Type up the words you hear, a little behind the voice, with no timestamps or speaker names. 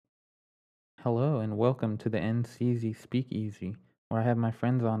Hello and welcome to the NCZ Speakeasy, where I have my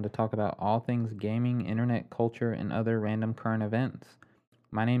friends on to talk about all things gaming, internet culture, and other random current events.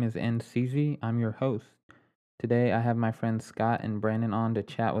 My name is NCZ, I'm your host. Today I have my friends Scott and Brandon on to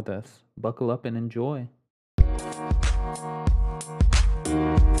chat with us. Buckle up and enjoy.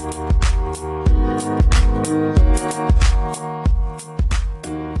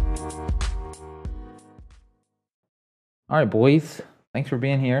 All right, boys. Thanks for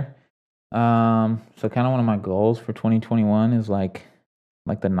being here. So kind of one of my goals for 2021 is like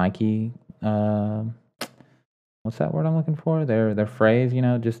the Nike what's that word I'm looking for? Their phrase,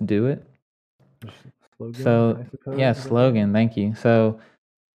 just do it. Slogan, So I suppose. yeah, is that slogan. Thank you. So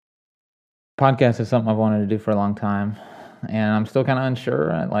podcast is something I've wanted to do for a long time, and I'm still kind of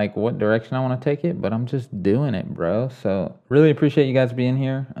unsure like what direction I want to take it, but I'm just doing it, bro. So really appreciate you guys being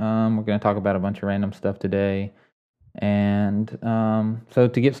here. We're gonna talk about a bunch of random stuff today, and so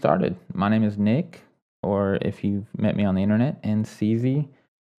to get started, my name is Nick, or if you've met me on the internet, NCZ.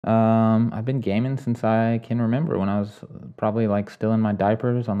 I've been gaming since I can remember when I was probably like still in my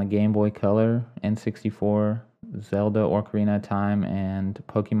diapers on the Game Boy Color, N64, Zelda Ocarina of Time, and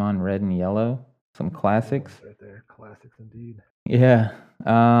Pokemon Red and Yellow. Some classics. right there? Classics indeed. Yeah.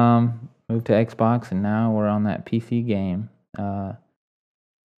 Moved to Xbox and now we're on that PC game. So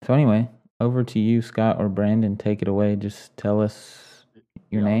anyway, over to you, Scott or Brandon. Take it away. Just tell us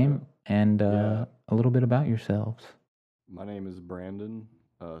your name and a little bit about yourselves. My name is Brandon,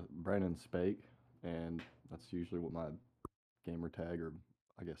 Brandon Spake, and that's usually what my gamer tag or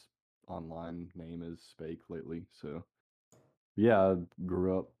I guess online name is, Spake lately. So yeah, I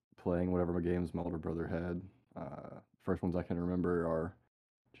grew up playing whatever games my older brother had. First ones I can remember are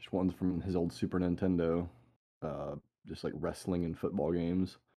just ones from his old Super Nintendo, just like wrestling and football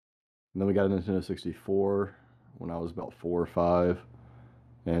games. And then we got a Nintendo 64 when I was about 4 or 5,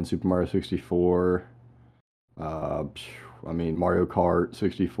 and Super Mario 64. Mario Kart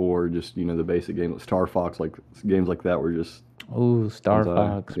 64, just the basic games, Star Fox, like games like that were just Ooh, Star ones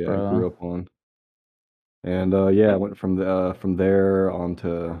Fox, I bro. grew up on. And I went from there on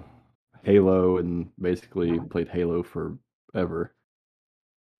to Halo, and basically played Halo forever.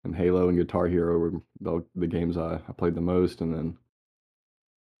 And Halo and Guitar Hero were the games I played the most. And then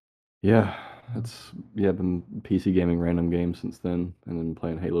been PC gaming random games since then, and then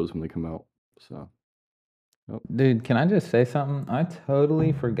playing Halos when they come out. So. Yep. Dude, can I just say something? I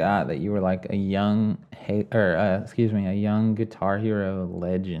totally forgot that you were like a young, a young Guitar Hero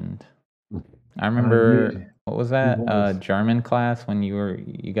legend. I remember, what was that? was. German class when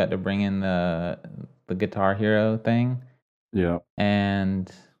you got to bring in the Guitar Hero thing. Yeah.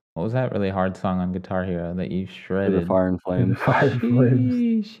 And what was that really hard song on Guitar Hero that you The shredded? Fire and Flames. Fire and Flames.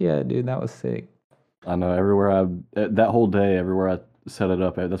 Sheesh, yeah, dude, that was sick. I know that whole day, everywhere I set it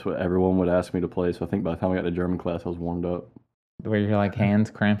up, that's what everyone would ask me to play. So I think by the time I got to German class, I was warmed up. Where you're like hands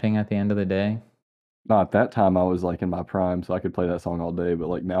cramping at the end of the day. No, at that time I was like in my prime, so I could play that song all day. But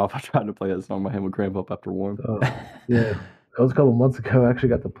like now, if I tried to play that song, my hand would cramp up after one. Yeah, that was a couple months ago. I actually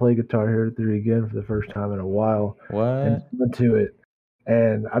got to play Guitar Hero 3 again for the first time in a while. What? And went to it,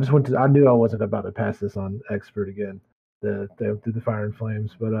 and I just I knew I wasn't about to pass this on expert again. Through the Fire and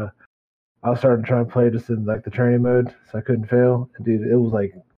Flames, but I was starting to try and play just in like the training mode, so I couldn't fail. And dude, it was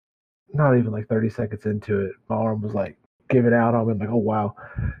like not even like 30 seconds into it, my arm was like giving out on me. I'm like, oh wow,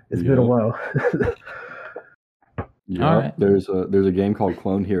 it's been a while. Yeah, right. There's a game called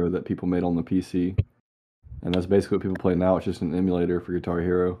Clone Hero that people made on the PC, and that's basically what people play now. It's just an emulator for Guitar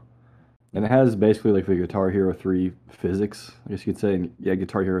Hero, and it has basically like the Guitar Hero 3 physics, I guess you could say. And yeah,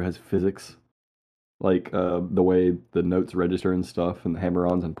 Guitar Hero has physics, like the way the notes register and stuff, and the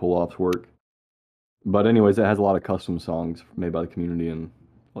hammer-ons and pull-offs work. But anyways, it has a lot of custom songs made by the community, and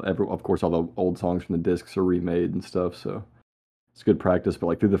of course all the old songs from the discs are remade and stuff. So it's good practice. But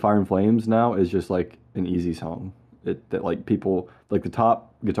like Through the Fire and Flames now is just like an easy song. That like people like the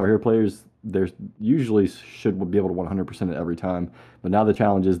top Guitar Hero players, there's usually should be able to 100% it every time. But now the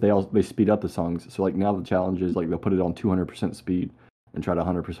challenge is they speed up the songs. So like now the challenge is like they'll put it on 200% speed and try to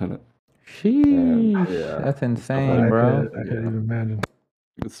 100% it. Sheesh, that's insane, bro. I can't even imagine.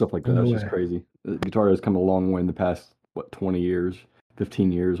 Stuff like that. That's just crazy. Guitar has come a long way in the past 20 years,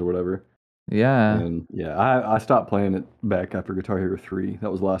 15 years or whatever. Yeah. And yeah, I stopped playing it back after Guitar Hero 3.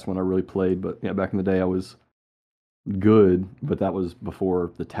 That was the last one I really played. But yeah, back in the day I was good, but that was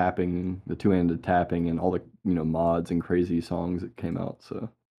before the tapping, the two-handed tapping, and all the mods and crazy songs that came out. So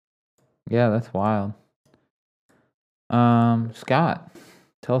yeah, that's wild. Scott,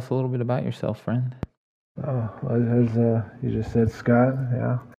 tell us a little bit about yourself, friend. Oh, there's you just said Scott,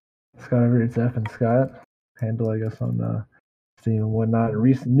 yeah. Scott over it's F and Scott. Handle I guess on Steam and whatnot. A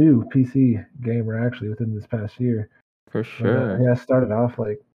recent new PC gamer actually within this past year. For But sure. yeah, I started off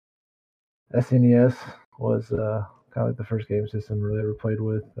like SNES was kind of like the first game system I really ever played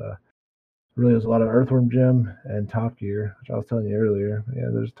with. Really was a lot of Earthworm Jim and Top Gear, which I was telling you earlier. Yeah,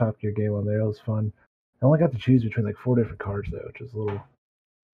 there's a Top Gear game on there. It was fun. I only got to choose between like 4 different cards though, which is a little.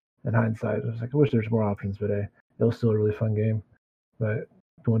 In hindsight, I was like, I wish there's more options, but it was still a really fun game. But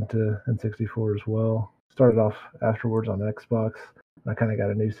went to N64 as well. Started off afterwards on Xbox. I kind of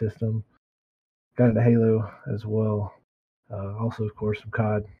got a new system. Got into Halo as well. Also, of course, some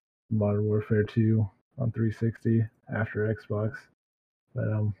COD, Modern Warfare 2 on 360 after Xbox. But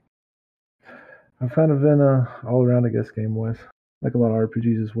I've kind of been all around, I guess, game wise. Like a lot of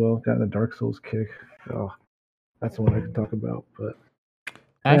RPGs as well. Gotten a Dark Souls kick. Oh, that's the one I can talk about. But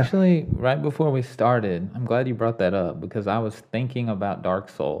Actually, right before we started, I'm glad you brought that up because I was thinking about Dark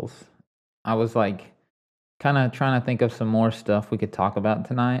Souls. I was like kind of trying to think of some more stuff we could talk about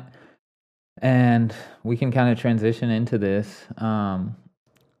tonight. And we can kind of transition into this. I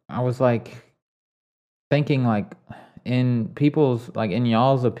was like thinking like in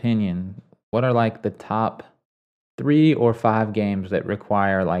y'all's opinion, what are like the top 3 or 5 games that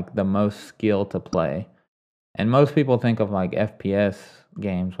require like the most skill to play? And most people think of like FPS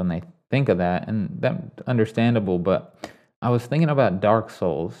games when they think of that, and that's understandable. But I was thinking about Dark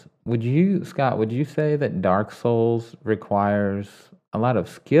Souls. Scott, would you say that Dark Souls requires a lot of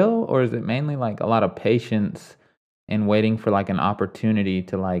skill, or is it mainly like a lot of patience and waiting for like an opportunity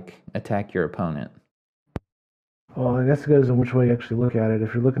to like attack your opponent? well, I guess it goes on which way you actually look at it.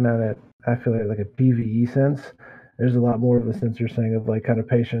 If you're looking at it, I feel like a PVE sense, there's a lot more of a sense you're saying of like kind of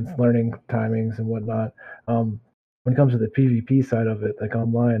patience, learning timings and whatnot. When it comes to the PvP side of it, like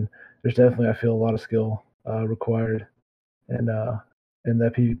online, there's definitely I feel a lot of skill required, and in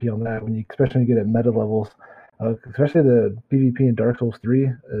that PvP on that when you especially when you get at meta levels, especially the PvP in Dark Souls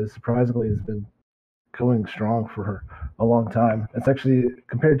 3 is surprisingly has been going strong for a long time. It's actually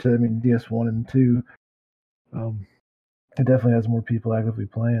compared to DS1 and 2. Um, it definitely has more people actively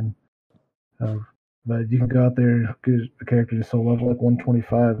playing. But you can go out there, get a character just so level like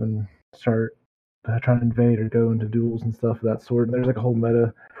 125 and start trying to invade or go into duels and stuff of that sort. And there's like a whole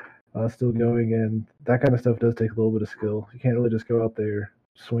meta still going, and that kind of stuff does take a little bit of skill. You can't really just go out there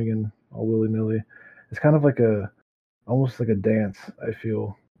swinging all willy nilly. It's kind of like almost like a dance. I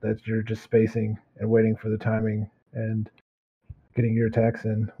feel that you're just spacing and waiting for the timing and getting your attacks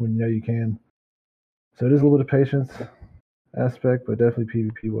in when you know you can. So it is a little bit of patience aspect, but definitely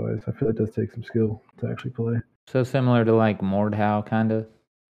PvP wise, I feel it does take some skill to actually play. So similar to like Mordhau, kind of.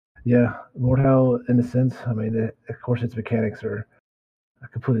 Yeah, Mordhau, in a sense, I mean, of course, its mechanics are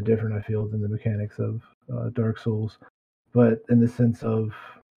completely different, I feel, than the mechanics of Dark Souls. But in the sense of,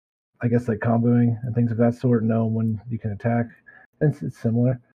 I guess, like comboing and things of that sort, knowing when you can attack, it's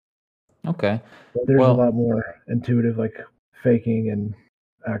similar. Okay. But there's a Well, lot more intuitive, like faking and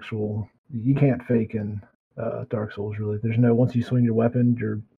actual. You can't fake in Dark Souls, really. There's no, once you swing your weapon,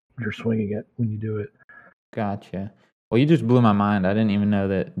 you're swinging it when you do it. gotcha. Well, you just blew my mind. I didn't even know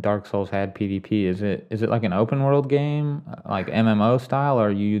that Dark Souls had PvP. Is it like an open world game, like MMO style, or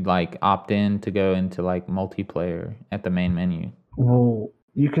you like opt in to go into like multiplayer at the main menu? Well,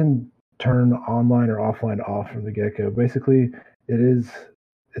 you can turn online or offline off from the get go. Basically, it's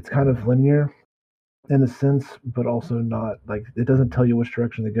kind of linear in a sense, but also not. Like it doesn't tell you which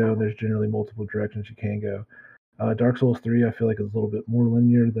direction to go. There's generally multiple directions you can go. Dark Souls 3, I feel like is a little bit more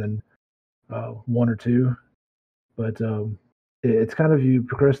linear than 1 or 2, but it's kind of you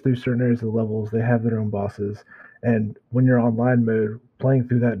progress through certain areas of the levels. They have their own bosses, and when you're online mode, playing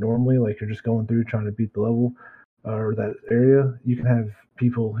through that normally, like you're just going through trying to beat the level or that area, you can have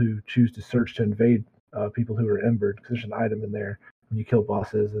people who choose to search to invade people who are embered because there's an item in there when you kill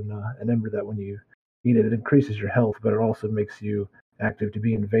bosses and an ember that when you eat it, it increases your health, but it also makes you active to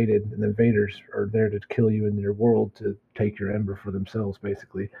be invaded, and the invaders are there to kill you in your world to take your ember for themselves,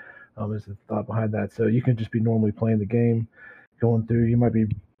 basically. Is the thought behind that. So you can just be normally playing the game, going through. You might be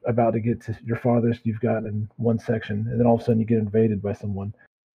about to get to your farthest you've gotten in one section, and then all of a sudden you get invaded by someone,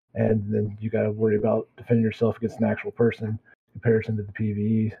 and then you got to worry about defending yourself against an actual person in comparison to the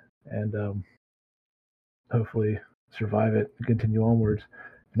PVE, and hopefully survive it and continue onwards.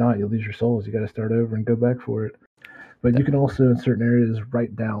 If not, you'll lose your souls. You got to start over and go back for it. But you can also, in certain areas,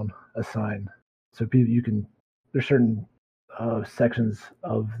 write down a sign. So people, you can. There's certain sections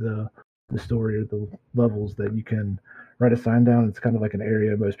of the story or the levels that you can write a sign down. It's kind of like an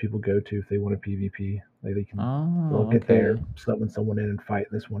area most people go to if they want a PvP. Like they can they'll Oh, get there, okay. summon someone in, and fight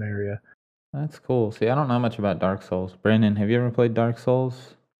in this one area. That's cool. See, I don't know much about Dark Souls. Brandon, have you ever played Dark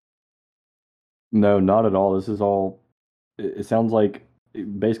Souls? No, not at all. This is all it sounds like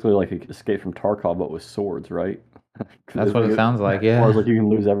basically like Escape from Tarkov, but with swords, right? 'Cause That's it's what it like sounds like, as far as yeah. like you can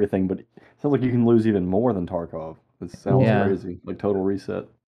lose everything, but it sounds like you can lose even more than Tarkov. It sounds Well, Yeah. crazy, like total reset.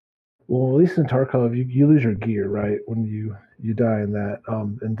 well, at least in Tarkov, you lose your gear, right? When you die in that.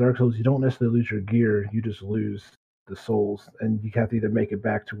 In Dark Souls, you don't necessarily lose your gear; you just lose the souls, and you have to either make it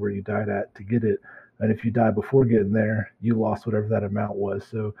back to where you died at to get it. And if you die before getting there, you lost whatever that amount was.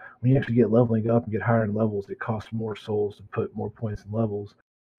 So when you actually get leveling up and get higher in levels, it costs more souls to put more points in levels.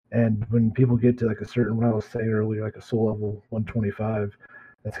 And when people get to like a certain, what I was saying earlier, like a soul level 125,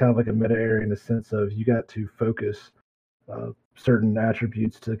 that's kind of like a meta area in the sense of you got to focus certain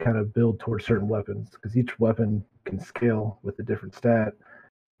attributes to kind of build towards certain weapons because each weapon can scale with a different stat,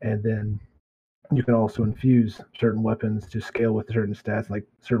 and then you can also infuse certain weapons to scale with certain stats. Like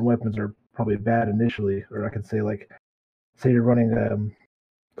certain weapons are probably bad initially, or I can say like, say you're running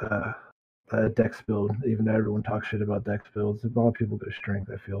uh, a dex build, even though everyone talks shit about dex builds. A lot of people go strength,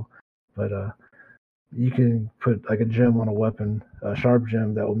 I feel, but you can put like a gem on a weapon, a sharp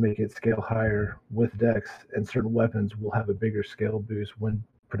gem that will make it scale higher with dex, and certain weapons will have a bigger scale boost when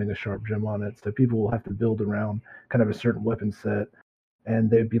putting a sharp gem on it. So people will have to build around kind of a certain weapon set, and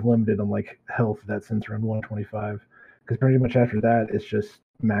they'd be limited on like health that's since around 125. Because pretty much after that, it's just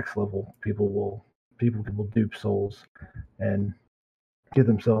max level. People will dupe souls and get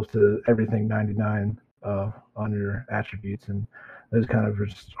themselves to everything 99 on your attributes, and those kind of are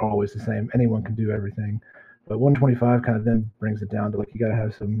just always the same. Anyone can do everything, but 125 kind of then brings it down to like you got to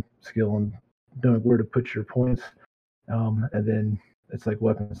have some skill in knowing where to put your points, and then it's like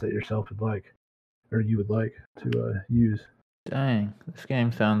weapons that yourself would like or you would like to use. Dang, this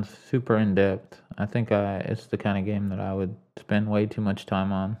game sounds super in depth. I think it's the kind of game that I would spend way too much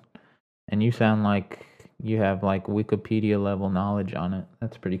time on. And you sound like you have like Wikipedia level knowledge on it.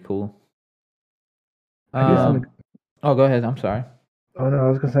 That's pretty cool. I guess when it, Oh, go ahead. I'm sorry. oh no, I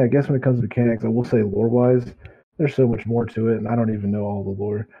was gonna say I guess when it comes to mechanics, I will say lore wise, there's so much more to it, and I don't even know all the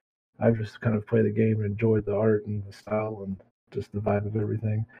lore. I've just kind of played the game and enjoyed the art and the style and just the vibe of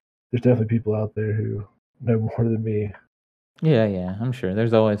everything. There's definitely people out there who know more than me. Yeah, I'm sure.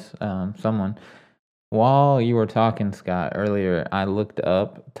 There's always someone. While you were talking, Scott, earlier, I looked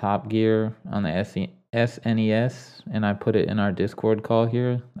up Top Gear on the SNES and I put it in our Discord call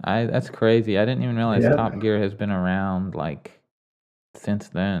here. That's crazy. I didn't even realize Yeah. Top Gear has been around like since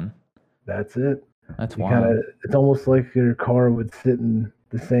then. That's it. That's You wild. it's almost like your car would sit in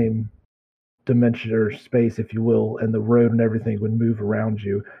the same dimension or space, if you will, and the road and everything would move around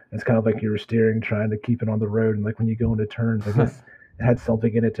you. It's kind of like you were steering, trying to keep it on the road. And like when you go into turns, I guess it had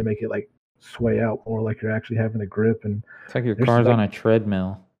something in it to make it like sway out more, like you're actually having a grip. And It's like your there's car's like, on a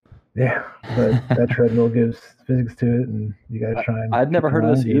treadmill. yeah, but that treadmill gives physics to it, and you got to try and. I'd never keep heard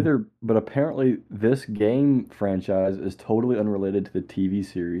your of this mind in. either, but apparently this game franchise is totally unrelated to the TV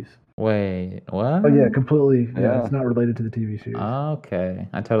series. Wait, what? Oh yeah, completely. Yeah, Yeah. it's not related to the TV series. Okay.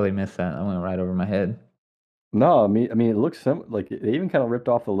 I totally missed that. That went right over my head. No, I mean, it looks like they even kind of ripped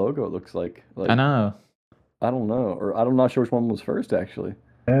off the logo. It looks like I know. I don't know, or I'm not sure which one was first actually.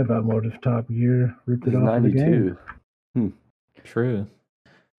 Yeah, about Motive Top Gear ripped This it is off of the game. 92. True.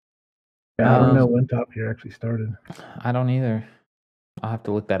 Yeah, I don't know Um, when Top Gear actually started. I don't either. I'll have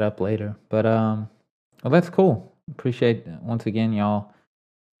to look that up later. But well, that's cool. Appreciate once again y'all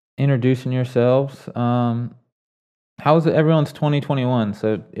introducing yourselves. How was it everyone's 2021?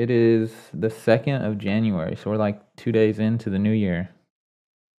 So it is the 2nd of January. So we're like 2 days into the new year.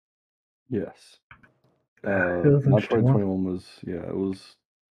 Yes. It was My interesting. 2021 was it was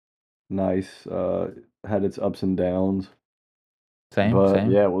nice. Had its ups and downs. Same. But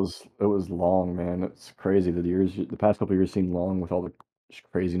yeah, it was long, man. It's crazy. The past couple of years seem long with all the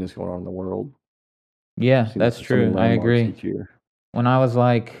craziness going on in the world. Yeah, Seems that's like so many true. I landmarks agree. each year. When I was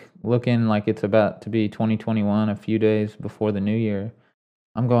like looking like it's about to be 2021 a few days before the new year,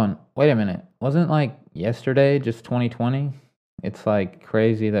 I'm going, wait a minute. Wasn't like yesterday just 2020? It's like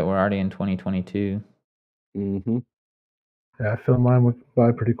crazy that we're already in 2022. Mm-hmm. Yeah, I feel mine went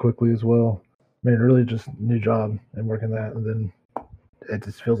by pretty quickly as well. I mean, really just new job and working that, and then it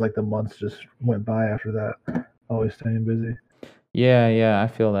just feels like the months just went by after that. Always staying busy. Yeah, I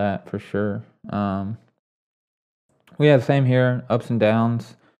feel that for sure. Yeah, same here, ups and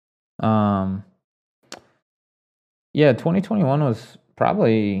downs. Yeah, 2021 was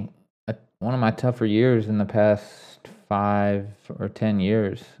probably one of my tougher years in the past 5 or 10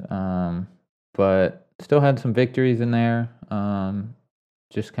 years. But still had some victories in there.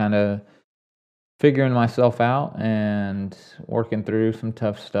 Just kind of figuring myself out and working through some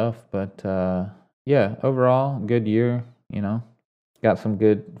tough stuff. But yeah, overall, good year. Got some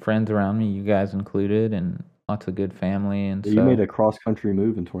good friends around me, you guys included, and lots of good family, and You made so a cross country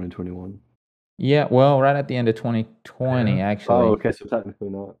move in 2021. yeah. Well, right at the end of 2020, Yeah. Oh, actually. okay, so technically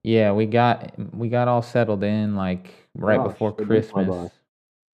not. Yeah, we got all settled in like right Gosh, before that did fly Christmas. by.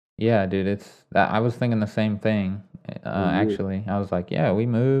 Yeah, dude, I was thinking the same thing. In a year. Actually, I was like, yeah, we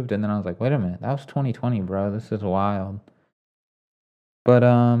moved, and then I was like, wait a minute, that was 2020, bro. This is wild. But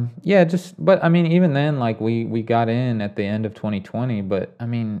yeah, but I mean, even then, like we got in at the end of 2020. But I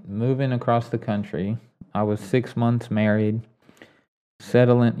mean, moving across the country, I was 6 months married,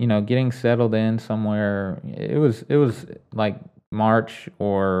 settling, getting settled in somewhere. It was like March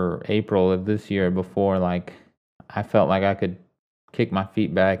or April of this year before like I felt like I could kick my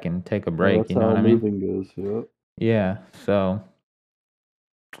feet back and take a Yeah, break. that's You know how what I mean? moving goes. Yeah. Yeah. So,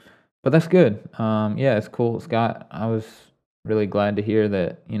 but that's good. Yeah, it's cool, Scott. I was really glad to hear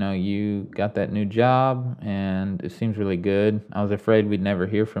that, you got that new job and it seems really good. I was afraid we'd never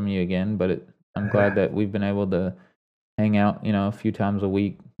hear from you again, but I'm glad that we've been able to hang out, a few times a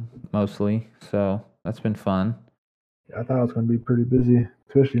week mostly. So that's been fun. I thought I was going to be pretty busy,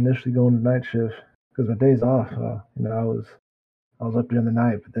 especially initially going to night shift because my days off. I was up during the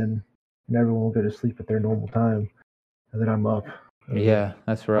night, but then everyone will go to sleep at their normal time, and then I'm up. Yeah,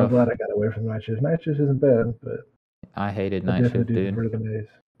 that's I'm rough. glad I got away from night shift. Night shift isn't bad, but I hated I night definitely shift, do dude. prefer the days.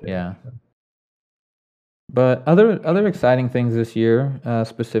 Yeah. But other exciting things this year,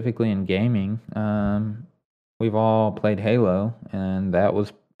 specifically in gaming, we've all played Halo, and that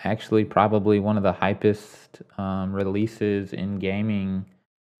was actually probably one of the hypest releases in gaming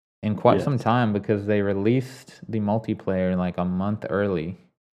in quite some Yes. time because they released the multiplayer like a month early.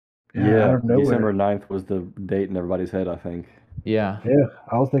 Yeah, Yeah, out of nowhere. December 9th was the date in everybody's head, I think. Yeah, Yeah,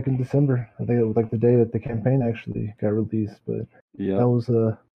 I was thinking December. I think it was like the day that the campaign actually got released, but Yeah. that was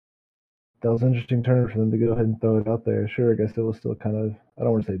an interesting turn for them to go ahead and throw it out there. Sure, I guess it was still kind of, I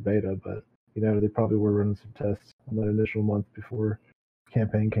don't want to say beta, but they probably were running some tests on that initial month before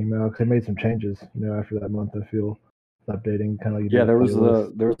campaign came out because they made some changes. After that month, I feel updating kind of like Yeah, there was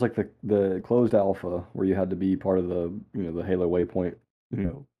like the closed alpha where you had to be part of the the Halo Waypoint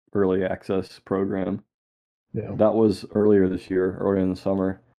early access program. Yeah. That was earlier this year, earlier in the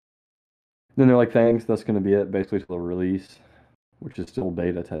summer. Then they're like, thanks, that's going to be it, basically till the release, which is still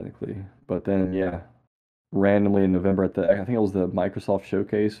beta technically. But then yeah, randomly in November I think it was the Microsoft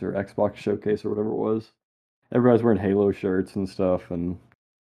showcase or Xbox showcase or whatever it was. Everybody's wearing Halo shirts and stuff, and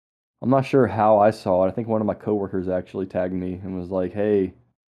I'm not sure how I saw it. I think one of my coworkers actually tagged me and was like, "Hey, you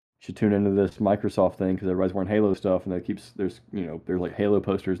should tune into this Microsoft thing because everybody's wearing Halo stuff, and there's like Halo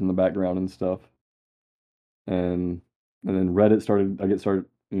posters in the background and stuff." And then Reddit started. I started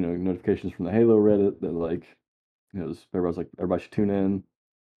notifications from the Halo Reddit that like everybody's like everybody should tune in.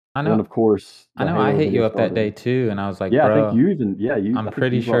 I And then know. of course I the know. I Halo hit you video up that day started. too, and I was like, Yeah, I think bro, you even I'm I think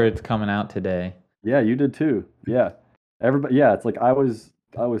pretty you sure brought it's coming out today. yeah you did too. Yeah, everybody. Yeah, it's like I was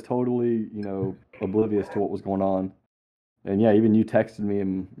totally oblivious to what was going on. And yeah, even you texted me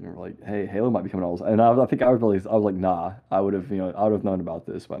and you were like, "Hey, Halo might be coming out." And I think I was like, "Nah, I would have known about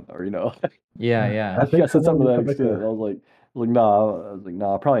this by now," Yeah, I yeah. I think said something to that something like extent. that. I was like,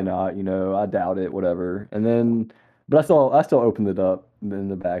 "Nah, probably not." I doubt it, whatever. And then, but I still opened it up in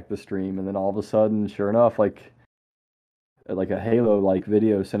the back of the stream, and then all of a sudden, sure enough, like a Halo like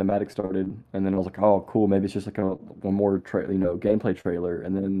video cinematic started, and then I was like, "Oh, cool, maybe it's just like one more gameplay trailer."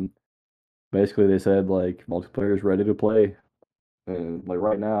 And then basically they said like multiplayer is ready to play and like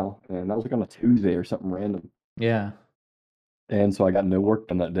right now, and that was like on a Tuesday or something random. Yeah. And so I got no work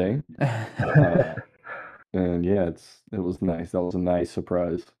done that day. And yeah, it was nice. That was a nice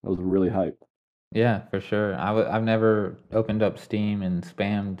surprise. I was really hyped. Yeah, for sure. I've never opened up Steam and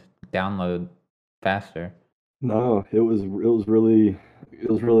spammed download faster. No, it was really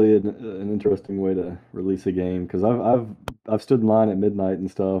an interesting way to release a game because I've stood in line at midnight and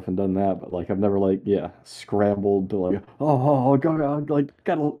stuff and done that, but like I've never scrambled to like go like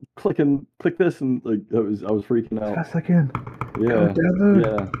gotta click this and like I was freaking out. Fast I can. Yeah, Download.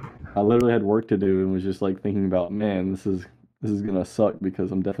 yeah. I literally had work to do and was just like thinking about, man, this is gonna suck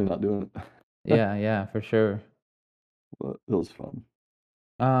because I'm definitely not doing it. Yeah, yeah, for sure. But it was fun.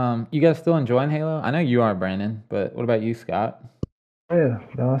 You guys still enjoying Halo? I know you are, Brandon, but what about you, Scott? Oh, yeah,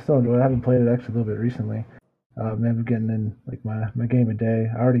 no, I still enjoy it. I haven't played it actually a little bit recently. Maybe getting in like my game a day.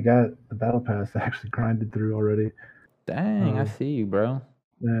 I already got the battle pass actually grinded through already. Dang, I see you, bro.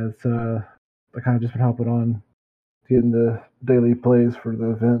 Yeah, it's I kind of just been hopping on, getting the daily plays for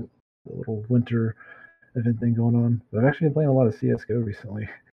the event, the little winter event thing going on. But I've actually been playing a lot of CS:GO recently.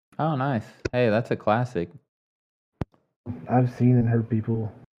 Oh, nice. Hey, that's a classic. I've seen and heard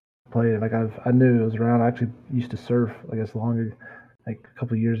people play it. Like I knew it was around. I actually used to surf, I guess, long like a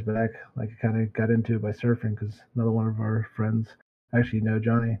couple years back. Like I kind of got into it by surfing because another one of our friends, actually know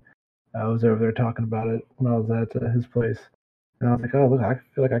Johnny, I was over there talking about it when I was at his place, and I was like, oh look, I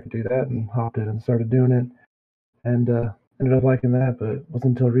feel like I could do that, and hopped in and started doing it, and ended up liking that. But it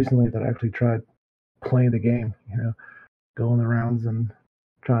wasn't until recently that I actually tried playing the game. Going the rounds and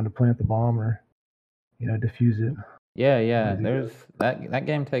trying to plant the bomb or defuse it. Yeah, yeah. As you go. There's that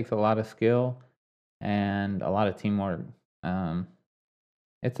game takes a lot of skill and a lot of teamwork. Um,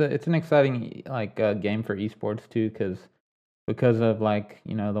 it's an exciting like game for esports too, because of like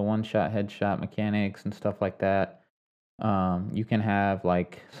the one shot headshot mechanics and stuff like that. You can have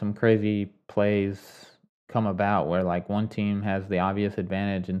like some crazy plays come about where like one team has the obvious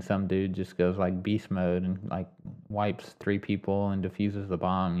advantage and some dude just goes like beast mode and like wipes three people and defuses the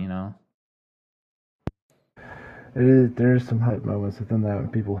bomb. There's some hype moments within that when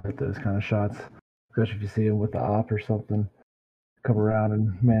people hit those kind of shots, especially if you see them with the op or something, come around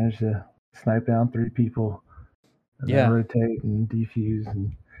and manage to snipe down three people and then Yeah. rotate and defuse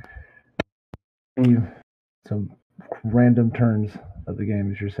and see some random turns of the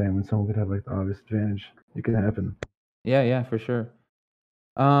game, as you're saying, when someone could have like the obvious advantage. It can happen. Yeah, yeah, for sure.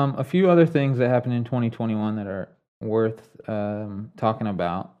 A few other things that happened in 2021 that are worth talking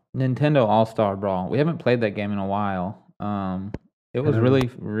about. Nintendo All Star Brawl. We haven't played that game in a while. It was Yeah. really,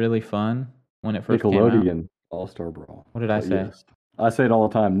 really fun when it first came out. Nickelodeon All-Star Brawl. What did I But say? yes. I say it all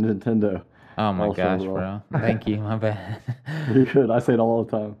the time. Nintendo. Oh my All-Star gosh, Brawl. bro. Thank you. My bad. You could. I say it all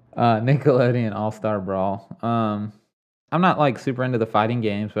the time. Nickelodeon All Star Brawl. I'm not like super into the fighting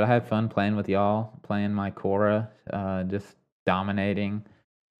games, but I had fun playing with y'all, playing my Korra, just dominating.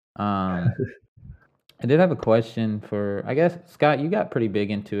 Um, I did have a question for, I guess, Scott, you got pretty big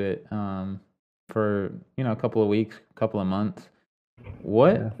into it for, a couple of weeks, couple of months.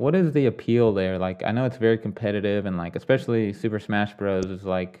 What is the appeal there? Like, I know it's very competitive and like, especially Super Smash Bros. Is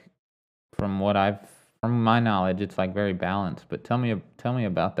like, from my knowledge, it's like very balanced. But tell me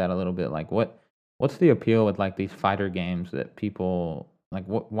about that a little bit. Like, what's the appeal with like these fighter games that people like?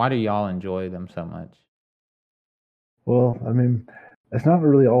 Why do y'all enjoy them so much? Well, I mean, it's not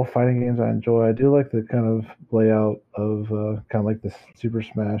really all fighting games I enjoy. I do like the kind of layout of kind of like the Super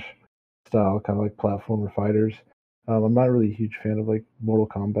Smash style, kind of like platformer fighters. I'm not really a huge fan of like Mortal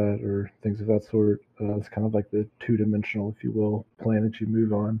Kombat or things of that sort. It's kind of like the two-dimensional, if you will, plane that you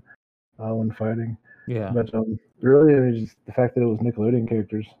move on when fighting. Yeah. But really, I mean, just the fact that it was Nickelodeon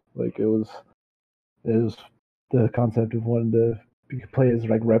characters, like it was the concept of wanting to play as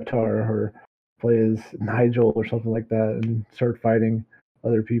like Reptar or play as Nigel or something like that and start fighting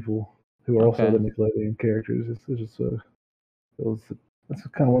other people who are also Okay. the Nickelodeon characters. It's just it was that's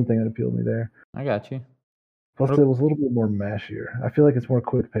kind of one thing that appealed to me there. I got you. Plus, What it ab- was a little bit more mashier. I feel like it's more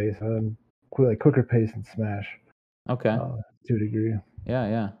quicker pace than Smash Okay. to a degree. Yeah,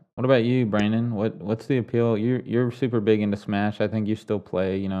 yeah. What about you, Brandon? What's the appeal? You're super big into Smash. I think you still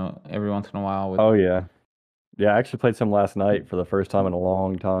play, every once in a while with. Oh, yeah. Yeah, I actually played some last night for the first time in a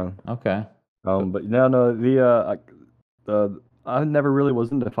long time. Okay. But no, I never really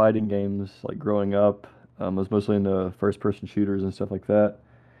was into fighting games like growing up. I was mostly into first-person shooters and stuff like that.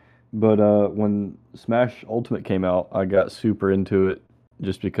 But when Smash Ultimate came out, I got super into it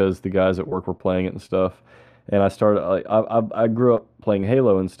just because the guys at work were playing it and stuff. And I started like I grew up playing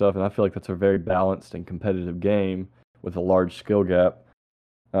Halo and stuff, and I feel like that's a very balanced and competitive game with a large skill gap.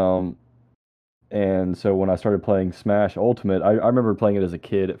 Um, and so when I started playing Smash Ultimate, I remember playing it as a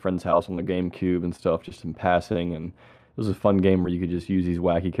kid at friend's house on the GameCube and stuff, just in passing. And it was a fun game where you could just use these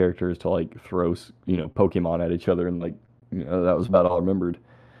wacky characters to like throw, Pokemon at each other, and like, that was about all I remembered.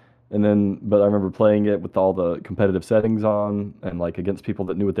 And then, but I remember playing it with all the competitive settings on and like against people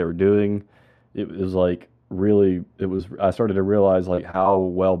that knew what they were doing. It was like really, I started to realize like how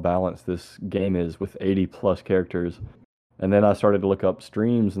well balanced this game is with 80 plus characters. And then I started to look up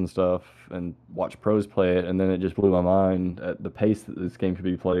streams and stuff and watch pros play it. And then it just blew my mind at the pace that this game could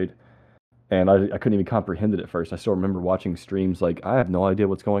be played. And I couldn't even comprehend it at first. I still remember watching streams like I have no idea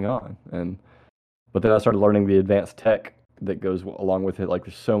what's going on. But then I started learning the advanced tech that goes along with it. Like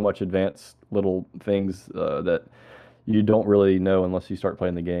there's so much advanced little things that you don't really know unless you start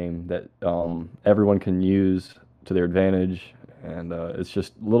playing the game that everyone can use to their advantage, and it's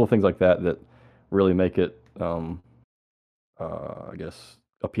just little things like that that really make it, I guess,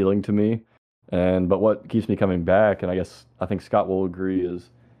 appealing to me. But what keeps me coming back, and I think Scott will agree, is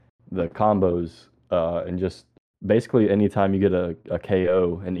the combos and just basically anytime you get a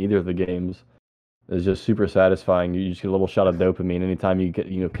KO in either of the games is just super satisfying. You just get a little shot of dopamine anytime you get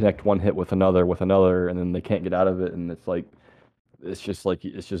connect one hit with another, and then they can't get out of it, and it's like it's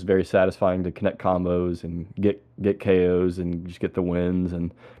just very satisfying to connect combos and get KOs and just get the wins and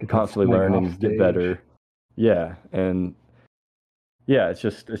Get that constantly spike learn off and get stage. better. Yeah, and yeah, it's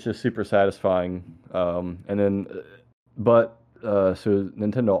just super satisfying. And then, so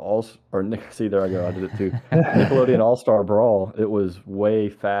Nintendo see, there I go, I did it too. Nickelodeon All Star Brawl. It was way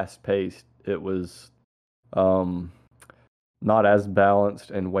fast paced. It was not as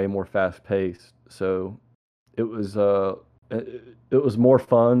balanced and way more fast paced. So it was it was more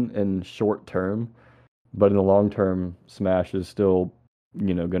fun in short term, but in the long term, Smash is still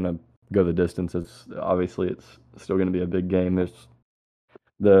gonna go the distance. It's still gonna be a big game. There's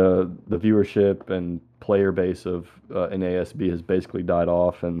the viewership and player base of NASB has basically died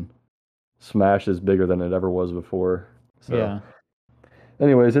off, and Smash is bigger than it ever was before. So, Yeah.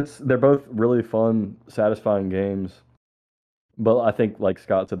 anyways, they're both really fun, satisfying games. But I think, like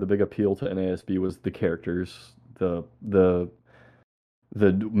Scott said, the big appeal to NASB was the characters, the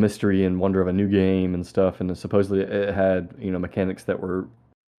mystery and wonder of a new game and stuff. And supposedly it had mechanics that were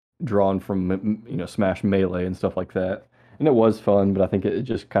drawn from Smash Melee and stuff like that. And it was fun, but I think it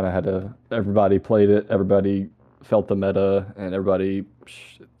just kind of had everybody played it, everybody felt the meta, and everybody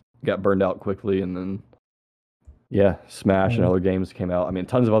got burned out quickly. And then, yeah, Smash and other games came out. I mean,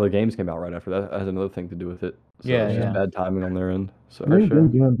 tons of other games came out right after that. That has another thing to do with it. So Yeah, it's just yeah. bad timing on their end. So They've sure.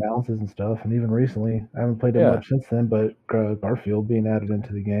 been doing balances and stuff, and even recently, I haven't played it Yeah. much since then. But Garfield being added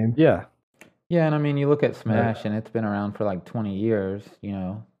into the game, yeah, Yeah, and I mean, you look at Smash, and it's been around for like 20 years.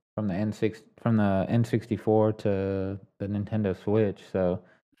 From the N64 to the Nintendo Switch. So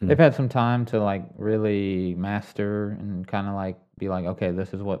they've had some time to like really master and kind of like be like, okay,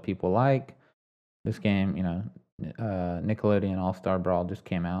 this is what people like. This game, Nickelodeon All Star Brawl just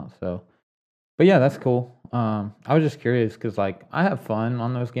came out. So, but yeah, that's cool. I was just curious because like I have fun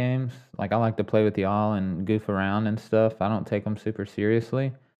on those games. Like I like to play with y'all and goof around and stuff. I don't take them super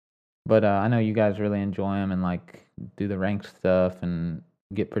seriously. But I know you guys really enjoy them and like do the ranked stuff and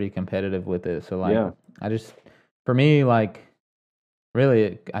get pretty competitive with it. So like, Yeah. For me, like,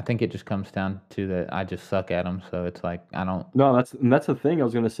 really, I think it just comes down to that I just suck at them. So it's like I don't. No, that's the thing I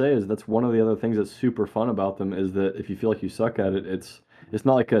was gonna say is that's one of the other things that's super fun about them is that if you feel like you suck at it, it's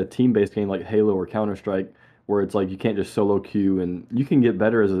not like a team-based game like Halo or Counter-Strike where it's like you can't just solo queue and you can get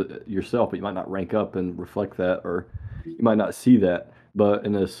better yourself, but you might not rank up and reflect that, or you might not see that. But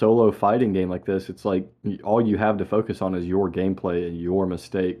in a solo fighting game like this, it's like all you have to focus on is your gameplay and your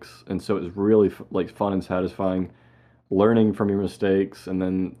mistakes, and so it's really like fun and satisfying learning from your mistakes and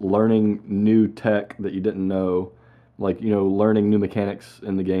then learning new tech that you didn't know, like learning new mechanics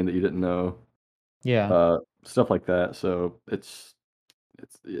in the game that you didn't know, Yeah. stuff like that. So it's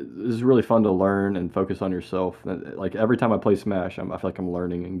really fun to learn and focus on yourself. Like every time I play Smash, I feel like I'm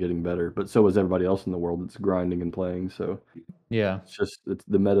learning and getting better. But so is everybody else in the world that's grinding and playing. So Yeah.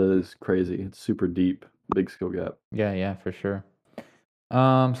 the meta is crazy. It's super deep, big skill gap. Yeah. Yeah. For sure.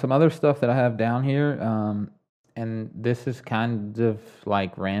 Some other stuff that I have down here. And this is kind of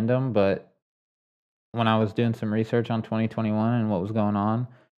like random, but when I was doing some research on 2021 and what was going on,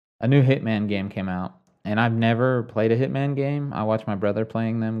 a new Hitman game came out. And I've never played a Hitman game. I watched my brother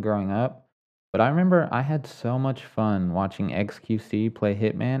playing them growing up. But I remember I had so much fun watching XQC play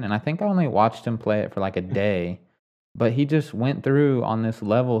Hitman. And I think I only watched him play it for like a day. But he just went through on this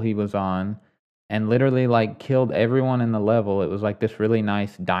level he was on and literally like killed everyone in the level. It was like this really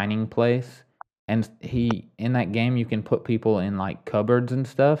nice dining place. And in that game, you can put people in like cupboards and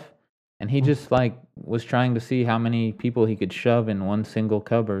stuff. And he just like was trying to see how many people he could shove in one single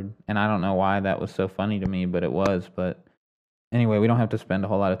cupboard. And I don't know why that was so funny to me, but it was. But anyway, we don't have to spend a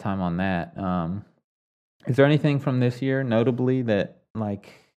whole lot of time on that. Is there anything from this year, notably, that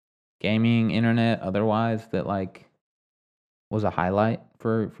like gaming, internet, otherwise, that like was a highlight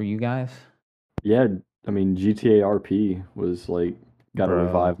for you guys? Yeah, I mean GTA RP was like got a Bro,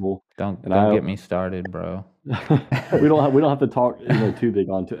 revival. Don't And I get me started, bro. we don't have to talk too big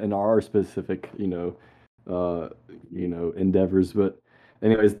onto in our specific endeavors, but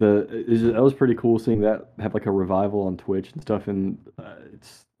anyways, that was pretty cool seeing that have like a revival on Twitch and stuff, and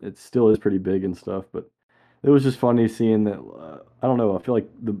it still is pretty big and stuff, but it was just funny seeing that. I don't know, I feel like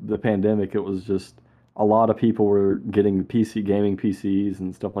the pandemic, it was just a lot of people were getting gaming PCs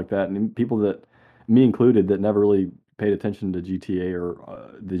and stuff like that, and people that me included that never really paid attention to GTA or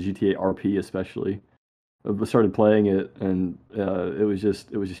the GTA RP especially started playing it, and it was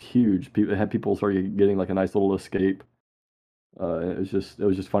just huge. People started getting like a nice little escape. And it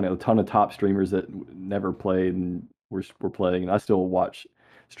was just funny. A ton of top streamers that never played and were playing, and I still watch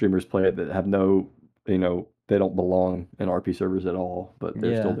streamers play it that have no, they don't belong in RP servers at all, but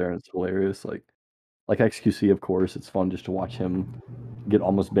they're still Yeah. there, and it's hilarious. Like like XQC, of course, it's fun just to watch him get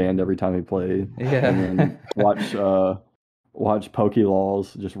almost banned every time he played. Yeah. And then watch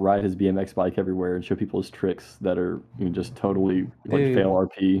PokeLaws just ride his BMX bike everywhere and show people his tricks that are just totally like Dude, fail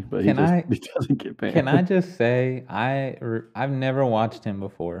RP, but he doesn't get banned. Can I just say I've never watched him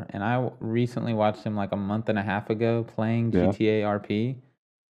before, and I recently watched him like a month and a half ago playing GTA RP.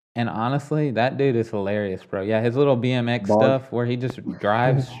 And honestly, that dude is hilarious, bro. Yeah, his little BMX stuff where he just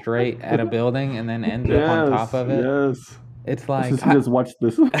drives straight at a building and then ends up on top of it. Yes. It's like He just watched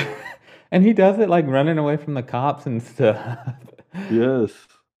this. And he does it like running away from the cops and stuff. Yes.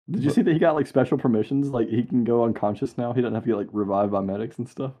 Did you see that he got like special permissions? Like he can go unconscious now. He doesn't have to get like revived by medics and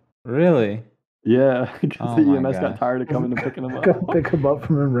stuff. Really? Yeah, because Oh the my EMS got gosh. tired of coming and picking him Go up. pick him up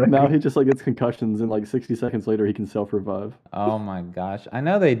from him. Now he just like gets concussions and like 60 seconds later he can self-revive. Oh my gosh. I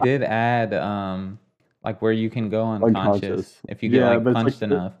know they did add like where you can go unconscious if you get Yeah, like but it's punched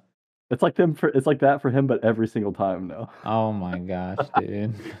like enough. It's like that for him, but every single time now. Oh my gosh,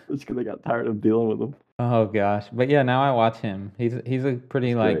 dude. Just because they got tired of dealing with him. Oh gosh. But yeah, now I watch him. He's a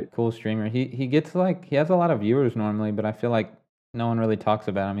pretty like great. cool streamer. He gets like he has a lot of viewers normally, but I feel like no one really talks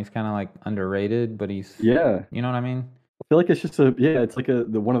about him. He's kind of like underrated, but he's Yeah. you know what I mean? I feel like it's just it's like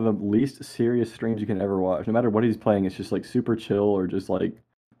the one of the least serious streams you can ever watch. No matter what he's playing, it's just like super chill or just like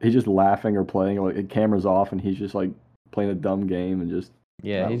he's just laughing or playing or like the camera's off and he's just like playing a dumb game and just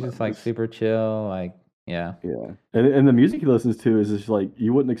Yeah, he's just like super chill, like yeah. Yeah. And the music he listens to is just like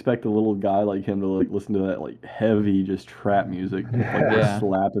you wouldn't expect a little guy like him to like listen to that like heavy just trap music, like Yeah.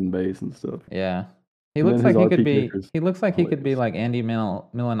 slapping bass and stuff. Yeah. He And looks then like his he could RP be characters he looks like he could be hilarious. like Andy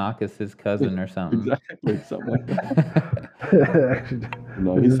Milanakis' cousin or something. Exactly, something like that. Actually,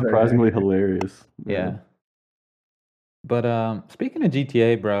 No, this he's is very surprisingly accurate. hilarious. Yeah. But speaking of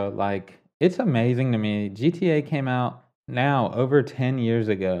GTA, bro, like it's amazing to me. GTA came out now over 10 years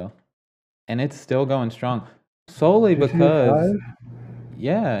ago and it's still going strong. Solely GTA because 5?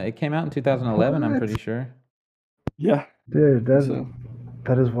 yeah, it came out in 2011, I'm What? pretty sure. Yeah. Dude, So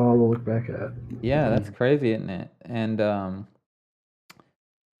that is wild to look back at. Yeah, that's crazy, isn't it? And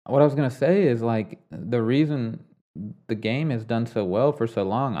what I was gonna say is like the reason the game has done so well for so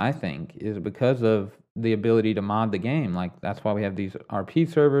long, I think, is because of the ability to mod the game. Like that's why we have these RP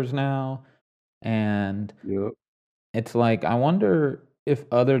servers now, and yep. it's like I wonder if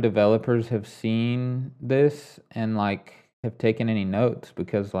other developers have seen this and like have taken any notes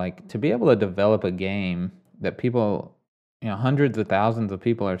because like to be able to develop a game that people, hundreds of thousands of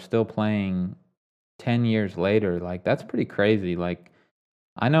people are still playing 10 years later, like that's pretty crazy. Like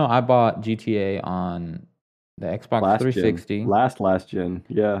I know I bought GTA on the Xbox Last 360, gen. Last gen.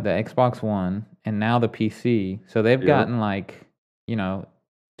 Yeah. the Xbox One, and now the PC. So they've Yep. gotten like, $200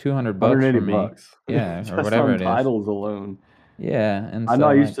 $180 from me. Yeah, just or whatever on it is. titles alone. Yeah, and I so know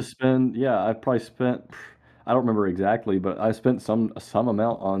I used like, to spend I probably spent I don't remember exactly, but I spent some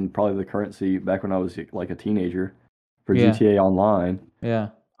amount on probably the currency back when I was like a teenager for Yeah. GTA Online. yeah,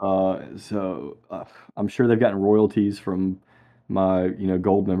 So I'm sure they've gotten royalties from my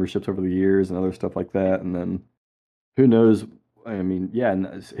gold memberships over the years and other stuff like that. And then who knows? I mean, yeah,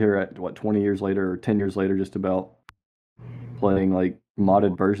 and here at 20 years later or 10 years later, just about playing like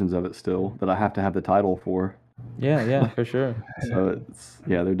modded versions of it still that I have to have the title for. yeah, for sure. So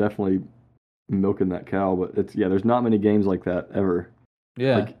they're definitely milking that cow, but there's not many games like that ever.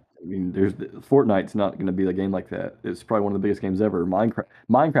 Yeah, Like, I mean, Fortnite's not going to be a game like that. It's probably one of the biggest games ever.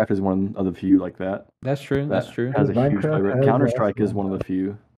 Minecraft is one of the few like that. that's true. That's That true. has a huge Minecraft play rate. has Counter-Strike is awesome one of the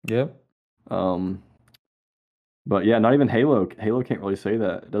few. Yep. But yeah, not even Halo. Halo can't really say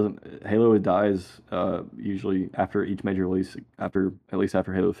that. It doesn't. Halo dies usually after each major release, at least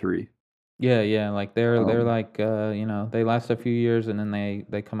after Halo 3. Yeah. Like they're Um, like they last a few years and then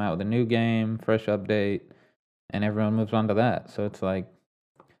they come out with a new game, fresh update, and everyone moves on to that. So it's like,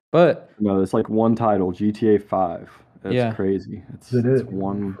 but No, it's like one title, GTA 5. That's Yeah. crazy. It's It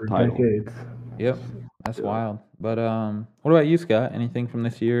one for title. decades. yep, that's Yeah. wild. But what about you, Scott? Anything from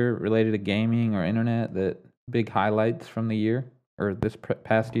this year related to gaming or internet that big highlights from the year or this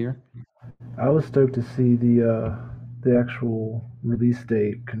past year? I was stoked to see the actual release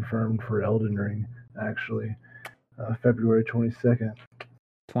date confirmed for Elden Ring. Actually, February 22nd,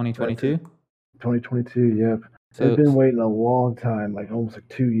 2022. 2022. Yep. So They've been waiting a long time, like almost like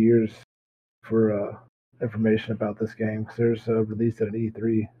 2 years, for information about this game because there's a release at an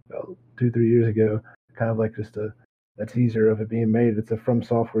E3 about 2-3 years ago, kind of like just a teaser of it being made. It's a From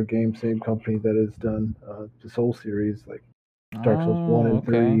Software game, same company that has done the Soul series, like Dark Souls 1 and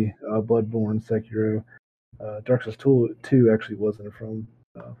 3, Bloodborne, Sekiro. Dark Souls 2 actually wasn't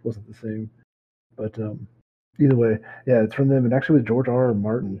the same, but either way, yeah, it's from them, and actually with George R. R.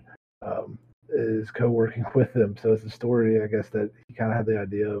 Martin. is co-working with them. So it's a story, I guess, that he kind of had the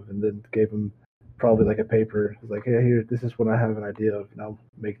idea of, and then gave him probably like a paper. It's like, hey, here, this is what I have an idea of, and I'll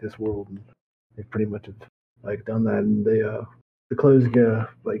make this world. And they pretty much have like done that. And the closing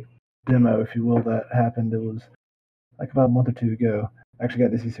like demo, if you will, that happened. It was like about a month or two ago. I actually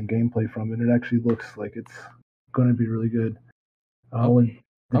got to see some gameplay from it. It actually looks like it's going to be really good. Only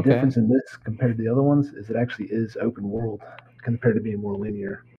the Okay. difference in this compared to the other ones is it actually is open world compared to being more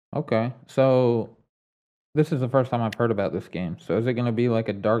linear. Okay. So this is the first time I've heard about this game. So is it going to be like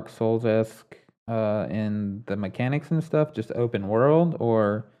a Dark Souls-esque in the mechanics and stuff, just open world,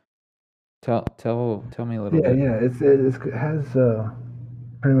 or tell me a little Yeah, bit. yeah. It has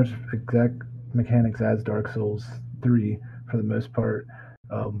pretty much exact mechanics as Dark Souls 3 for the most part.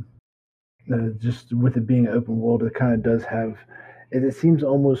 Um, just with it being open world, it kind of does have. It seems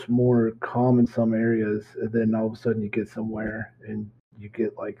almost more calm in some areas, and then all of a sudden you get somewhere and you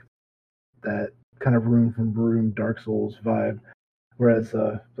get like that kind of room from room Dark Souls vibe. Whereas,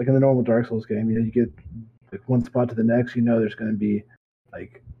 like in the normal Dark Souls game, you get like one spot to the next, there's going to be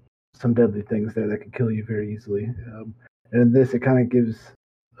like some deadly things there that can kill you very easily. And in this, it kind of gives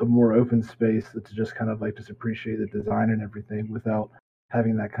a more open space to just kind of like just appreciate the design and everything without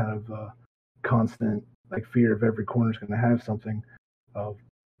having that kind of constant like fear of every corner is going to have something. Uh,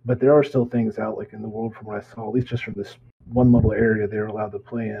 but there are still things out like in the world from what I saw, at least just from this one little area they're allowed to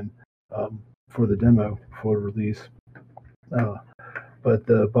play in for the demo for release. Uh, but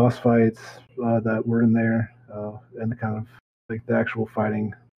the boss fights that were in there and the kind of like the actual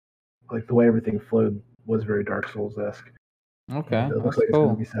fighting, like the way everything flowed was very Dark Souls esque. Okay, And it looks that's like it's going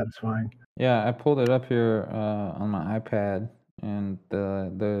to cool. be satisfying. Yeah, I pulled it up here on my iPad, and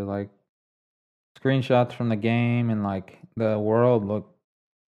the like screenshots from the game and like the world look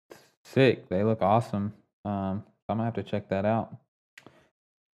sick. They look awesome. I'm gonna have to check that out.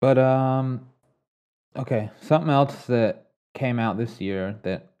 But okay, something else that came out this year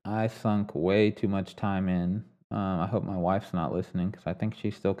that I sunk way too much time in. I hope my wife's not listening because I think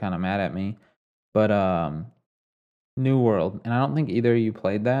she's still kind of mad at me. But New World, and I don't think either of you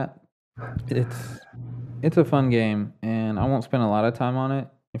played that. It's a fun game, and I won't spend a lot of time on it.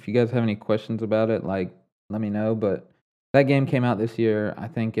 If you guys have any questions about it, like let me know. But that game came out this year. I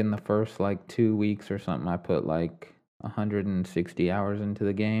think in the first like 2 weeks or something, I put like 160 hours into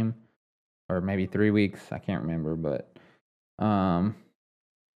the game, or maybe 3 weeks. I can't remember, but um,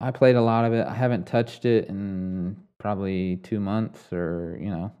 I played a lot of it. I haven't touched it in probably 2 months, or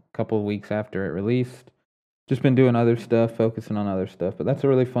a couple of weeks after it released. Just been doing other stuff, focusing on other stuff. But that's a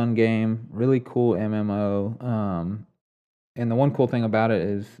really fun game, really cool MMO. And the one cool thing about it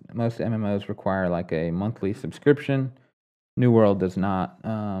is most MMOs require like a monthly subscription. New World does not.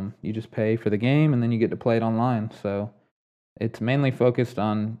 You just pay for the game and then you get to play it online. So it's mainly focused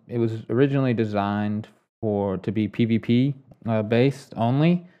on. It was originally designed to be PvP based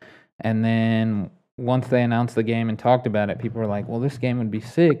only, and then once they announced the game and talked about it, people were like, "Well, this game would be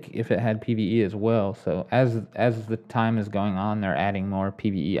sick if it had PvE as well." So as the time is going on, they're adding more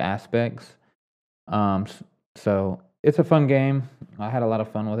PvE aspects. So it's a fun game. I had a lot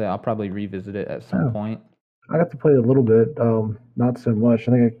of fun with it. I'll probably revisit it at some point. I got to play it a little bit, not so much.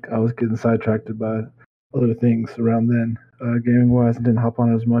 I think I was getting sidetracked by other things around then, gaming wise, and didn't hop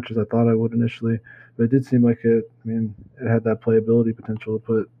on as much as I thought I would initially. But it did seem like it. I mean, it had that playability potential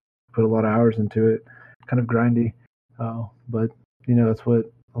to put a lot of hours into it. Kind of grindy, but that's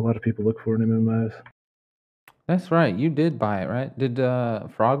what a lot of people look for in MMOs. That's right. You did buy it, right? Did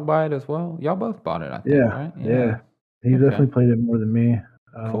Frog buy it as well? Y'all both bought it, I think, right? Yeah. He Okay. definitely played it more than me.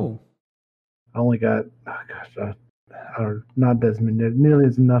 Cool. I only got, I don't not as many, nearly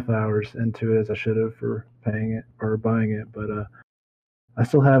as enough hours into it as I should have for paying it or buying it, but I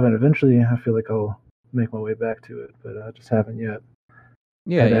still haven't. Eventually, I feel like I'll make my way back to it, but I just haven't yet.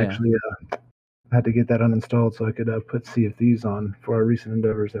 Yeah, Actually had to get that uninstalled so I could put Sea of Thieves on for our recent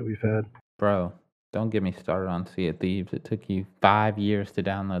endeavors that we've had. Bro, don't get me started on Sea of Thieves. It took you 5 years to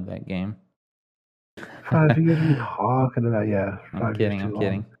download that game. 5 years? What are you talking about? Yeah, I'm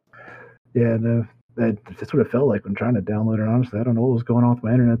kidding. Yeah, no, that's what it felt like when trying to download it. Honestly, I don't know what was going on with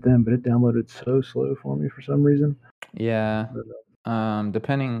my internet then, but it downloaded so slow for me for some reason. Yeah.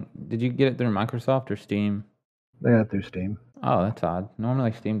 Did you get it through Microsoft or Steam? I got it through Steam. Oh, that's odd.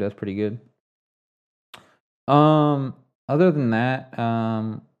 Normally Steam does pretty good. Other than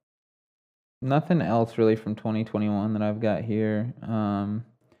that, nothing else really from 2021 that I've got here.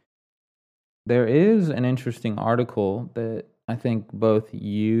 There is an interesting article that I think both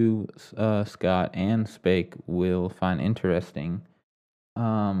you, Scott, and Spake will find interesting.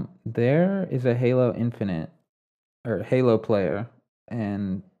 There is a Halo Infinite or Halo player,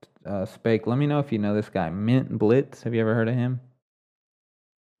 and Spake, let me know if you know this guy, Mint Blitz. Have you ever heard of him?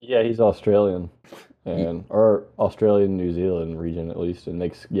 Yeah, he's Australian, or Australian New Zealand region at least, and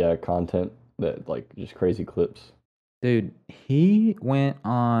makes content that like just crazy clips. Dude, he won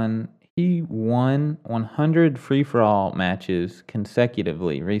 100 free for all matches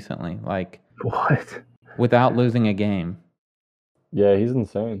consecutively recently, like What? without losing a game. Yeah, he's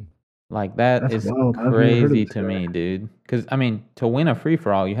insane. Like that That's is wild. I've never heard of crazy this to guy. me, dude. Because I mean, to win a free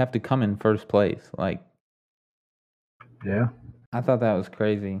for all, you have to come in first place. Like, Yeah. I thought that was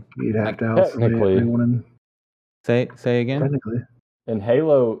crazy. You'd have Like, to outslay technically- everyone. say again. Technically. In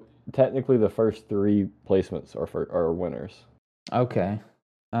Halo, technically the first 3 placements are winners. Okay.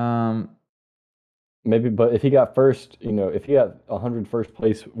 Maybe, but if he got first, if he got 100 first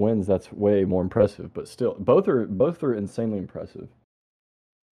place wins, that's way more impressive. But still, both are insanely impressive.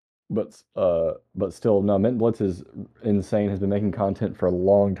 But still, no. Mint Blitz is insane. Has been making content for a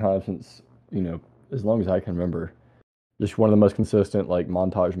long time since as long as I can remember. Just one of the most consistent like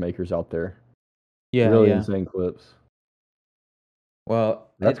montage makers out there. Yeah, Really yeah. insane clips. Well,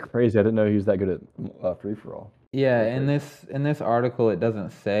 That's crazy. I didn't know he was that good at free for all. yeah, That's in this article, it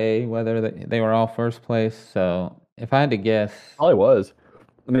doesn't say whether they were all first place. So if I had to guess, Probably was.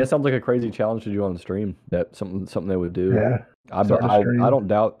 I mean, it sounds like a crazy challenge to do on the stream. That something they would do. Yeah. I Start a stream. don't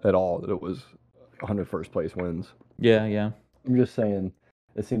doubt at all that it was 100 first place wins. yeah. I'm just saying,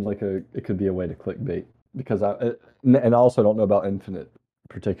 it seems like it could be a way to clickbait because and I also don't know about Infinite in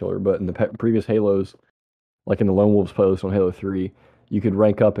particular, but in the previous Halos, like in the Lone Wolves post on Halo 3, you could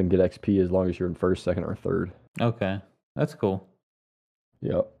rank up and get XP as long as you're in first, second, or third. Okay, that's cool.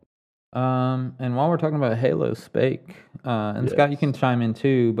 Yep. And while we're talking about Halo, Spake, and Scott, you can chime in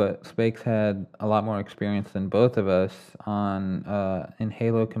too, but Spake's had a lot more experience than both of us on in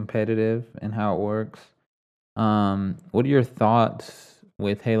Halo competitive and how it works. What are your thoughts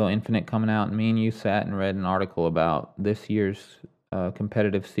with Halo Infinite coming out? And me and you sat and read an article about this year's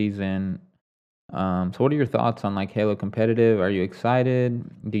competitive season. So what are your thoughts on like Halo competitive? Are you excited?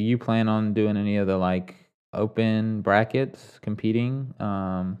 Do you plan on doing any of the like open brackets competing?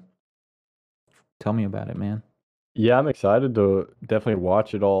 Tell me about it, man. Yeah, I'm excited to definitely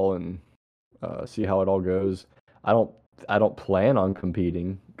watch it all and see how it all goes. I don't plan on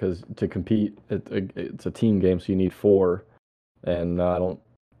competing because to compete, it's a team game, so you need 4, and I don't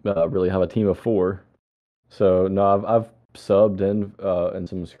really have a team of 4. So no, I've subbed in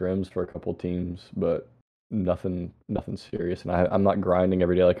some scrims for a couple teams, but nothing serious, and I'm not grinding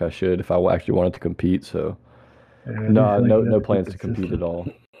every day like I should if I actually wanted to compete. So Yeah, no plans to compete at all,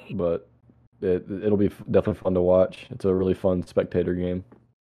 but it'll be definitely fun to watch. It's a really fun spectator game.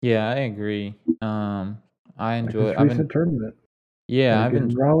 Yeah, I agree. I enjoy. Like this recent tournament. Yeah, in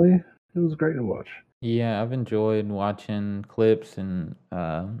Raleigh. It was great to watch. Yeah, I've enjoyed watching clips and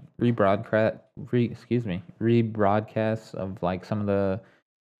rebroadcasts of like some of the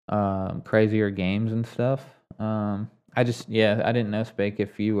crazier games and stuff. I didn't know, Spake,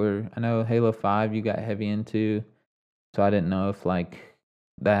 if you were. I know Halo 5 you got heavy into, so I didn't know if like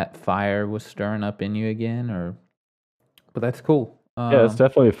that fire was stirring up in you again, but that's cool. Yeah, it's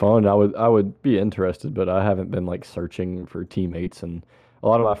definitely fun. I would be interested, but I haven't been like searching for teammates, and a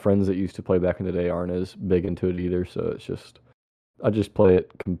lot of my friends that used to play back in the day aren't as big into it either. So it's just I just play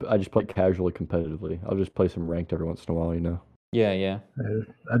it casually, competitively. I'll just play some ranked every once in a while. Yeah.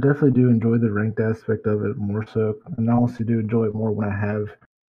 I definitely do enjoy the ranked aspect of it more so, and I honestly do enjoy it more when I have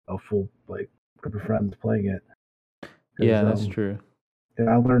a full like group of friends playing it. Yeah, that's true.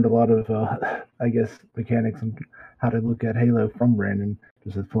 Yeah, I learned a lot of I guess mechanics and how to look at Halo from Brandon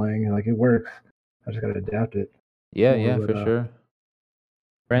just as playing. Like it works. I just gotta adapt it. Yeah, for sure.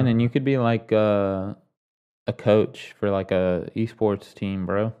 Brandon, you could be like a coach for like a esports team,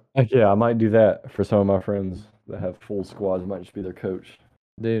 bro. Yeah, I might do that for some of my friends that have full squads. I might just be their coach.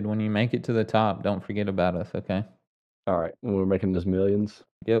 Dude, when you make it to the top, don't forget about us, okay? All right, when we're making this millions.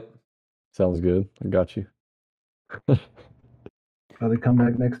 Yep. Sounds good. I got you. They come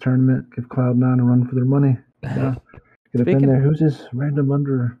back next tournament, give Cloud9 a run for their money. Yeah. Get up in there. Who's this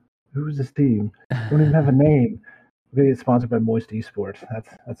who's this team? Don't even have a name. We're gonna get sponsored by Moist Esports.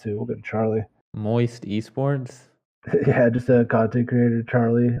 That's who. We'll go to Charlie. Moist Esports? Yeah, just a content creator,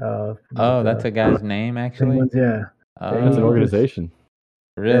 Charlie. That's a guy's name, actually? Yeah. That's an organization.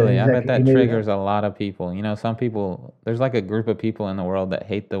 Really? Yeah, I bet that triggers a lot of people. Some people, there's like a group of people in the world that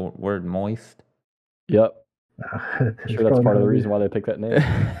hate the word moist. Yep. I'm sure that's part of the reason why they picked that name.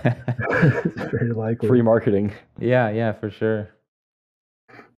 It's very likely. Free marketing. Yeah, for sure.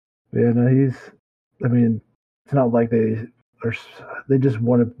 Yeah, no, it's not like they just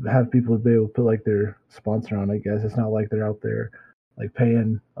want to have people be able to put like their sponsor on, I guess. It's not like they're out there like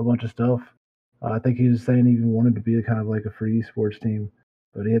paying a bunch of stuff. I think he was saying he even wanted to be kind of like a free esports team,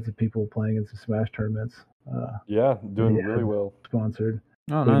 but he had some people playing in some Smash tournaments. Yeah, doing he really had well. sponsored,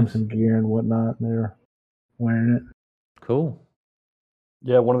 Oh, gave him nice. some gear and whatnot, and they're wearing it. Cool.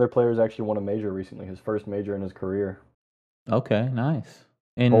 Yeah, one of their players actually won a major recently, his first major in his career. Okay, nice.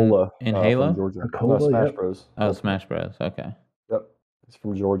 In Cola in from Halo? Georgia. No, Cola, Smash yep. Bros. Oh, Ultimate. Smash Bros. Okay. Yep, it's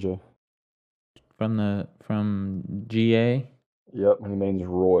from Georgia. From GA? Yep, and his name's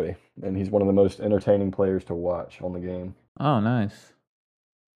Roy, and he's one of the most entertaining players to watch on the game. Oh, nice.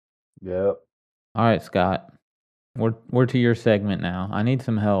 Yep. All right, Scott. We're to your segment now. I need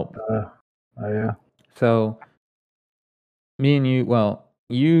some help. Yeah. So, me and you, well,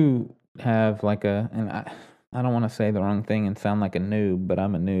 you have like and I don't want to say the wrong thing and sound like a noob, but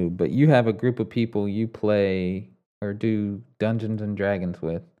I'm a noob. But you have a group of people you play or do Dungeons and Dragons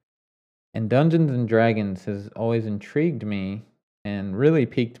with. And Dungeons and Dragons has always intrigued me and really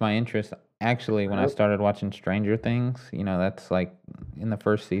piqued my interest. Actually, when I Yep. started watching Stranger Things, that's like in the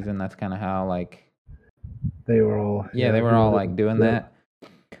first season, that's kind of how like They were all they were all like doing that.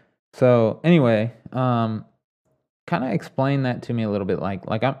 So anyway, kind of explain that to me a little bit.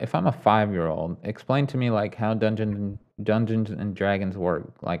 If I'm a 5-year-old, explain to me like how Dungeons and Dragons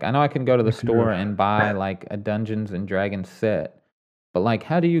work. Like I know I can go to the If you're- store and buy like a Dungeons and Dragons set, but like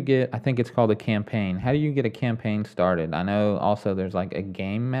how do you get? I think it's called a campaign. How do you get a campaign started? I know also there's like a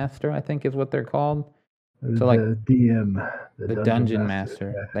game master. I think is what they're called. So like the DM, the Dungeon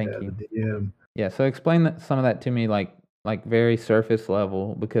Master. Thank you. The DM. Yeah. So explain some of that to me, like very surface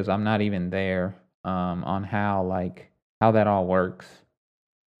level, because I'm not even there. On how that all works.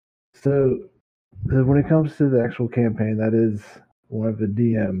 So when it comes to the actual campaign, that is one of the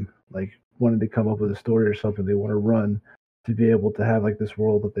DM like wanted to come up with a story or something they want to run to be able to have like this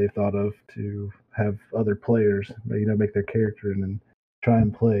world that they've thought of to have other players, make their character and then try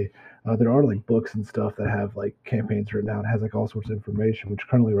and play. There are like books and stuff that have like campaigns written down. It has like all sorts of information, which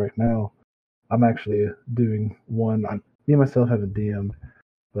currently right now I'm actually doing one. Me and myself have a DM,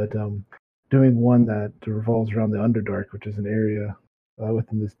 but doing one that revolves around the Underdark, which is an area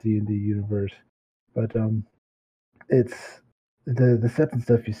within this D&D universe. But it's the sets and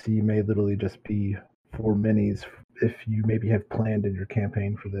stuff you see may literally just be for minis if you maybe have planned in your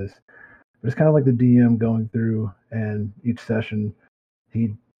campaign for this. But it's kind of like the DM going through, and each session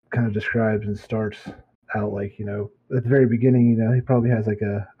he kind of describes and starts out like at the very beginning he probably has like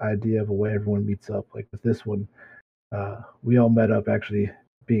a idea of a way everyone meets up. Like with this one, we all met up actually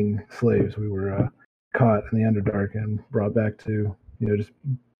being slaves. We were caught in the Underdark and brought back to just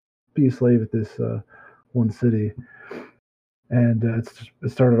be a slave at this one city. And it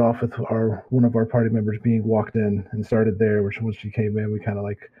started off with one of our party members being walked in and started there. Which once she came in, we kind of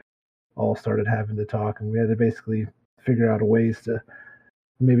like all started having to talk, and we had to basically figure out ways to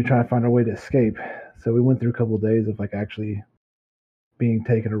maybe try to find our way to escape. So we went through a couple of days of like actually being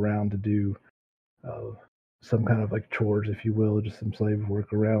taken around to do some kind of like chores, if you will, just some slave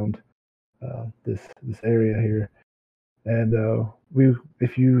work around this area here. And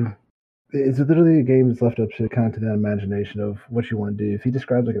it's literally a game that's left up to kind of to the imagination of what you want to do. If he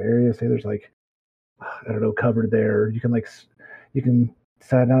describes like an area, say there's like I don't know, cupboard there, you can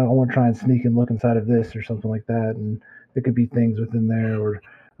decide now I want to try and sneak and look inside of this or something like that, and there could be things within there or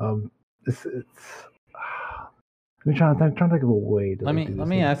it's. I'm trying to think of a way to. Let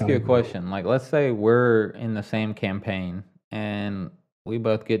me ask you a question. Like, let's say we're in the same campaign and we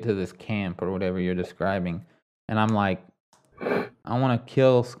both get to this camp or whatever you're describing, and I'm like, I want to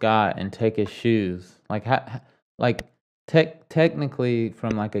kill Scott and take his shoes. Like, technically,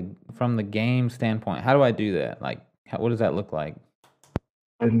 from the game standpoint, how do I do that? Like, what does that look like?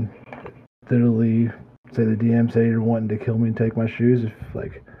 And literally, say the DM say you're wanting to kill me and take my shoes. If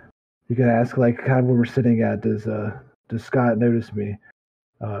like you can ask like kind of where we're sitting at, does Scott notice me?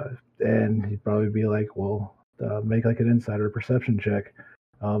 And he'd probably be like, well, make like an insider perception check,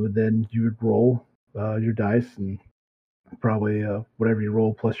 and then you would roll your dice and probably whatever you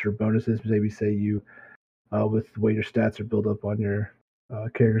roll plus your bonuses. Maybe say you with the way your stats are built up on your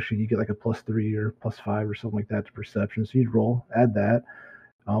character sheet, you get like a +3 or +5 or something like that to perception. So you'd roll, add that,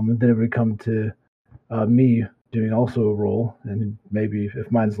 and then it would come to me doing also a roll, and maybe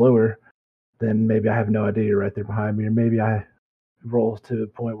if mine's lower, then maybe I have no idea you're right there behind me, or maybe I roll to a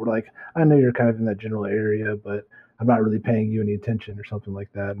point where like I know you're kind of in that general area, but I'm not really paying you any attention or something like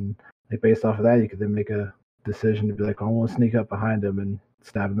that. And like based off of that, you could then make a decision to be like, I want to sneak up behind him and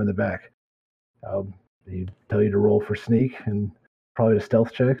stab him in the back. He'd tell you to roll for sneak and probably a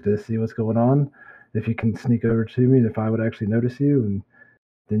stealth check to see what's going on. If you can sneak over to me, if I would actually notice you, and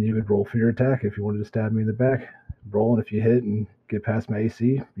then you would roll for your attack if you wanted to stab me in the back. roll, and if you hit and get past my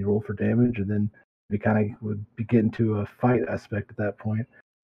AC, you roll for damage, and then we kind of would be getting to a fight aspect at that point,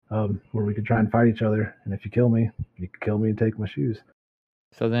 where we could try and fight each other. And if you kill me, you can kill me and take my shoes.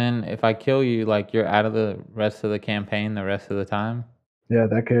 So then if I kill you, like you're out of the rest of the campaign the rest of the time? Yeah,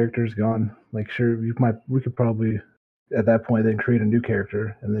 that character's gone. Like, sure, we could probably at that point then create a new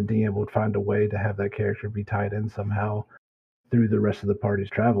character, and then being able to find a way to have that character be tied in somehow through the rest of the party's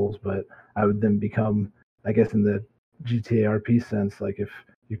travels. But I would then become, I guess, in the GTA RP sense, like if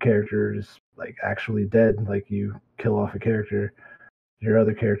your character is like actually dead, like you kill off a character, your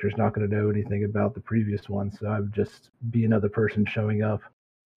other character is not going to know anything about the previous one. So I would just be another person showing up,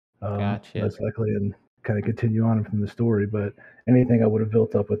 Gotcha. most likely, and kind of continue on from the story. But anything I would have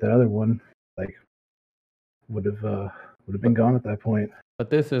built up with that other one, like, would have been gone at that point. But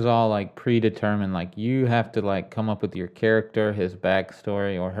this is all like predetermined. Like you have to like come up with your character, his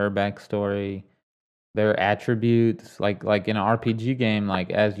backstory or her backstory, their attributes. Like in an RPG game, like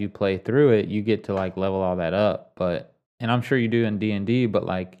as you play through it, you get to like level all that up. But and I'm sure you do in D&D, but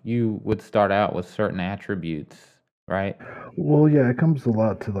like you would start out with certain attributes, right? Well, yeah, it comes a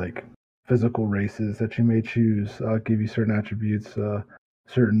lot to like physical races that you may choose. I'll give you certain attributes,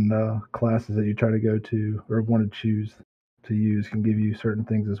 certain classes that you try to go to or want to choose to use can give you certain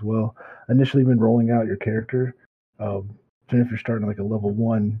things as well. Initially, when rolling out your character, even if you're starting like a level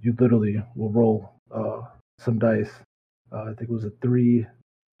 1, you literally will roll some dice. I think it was a 3, if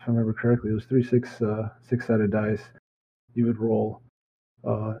I remember correctly, it was 3 six-sided dice. You would roll,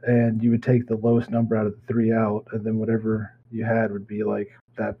 and you would take the lowest number out of the 3 out, and then whatever you had would be like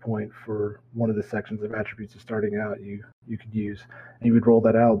that point for one of the sections of attributes of starting out you could use. And you would roll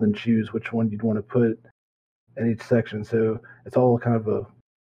that out, then choose which one you'd want to put in each section. So it's all kind of a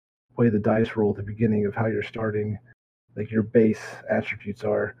way the dice roll at the beginning of how you're starting, like your base attributes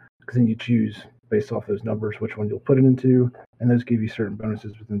are, because then you choose based off those numbers which one you'll put it into, and those give you certain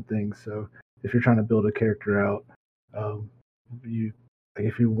bonuses within things. So if you're trying to build a character out,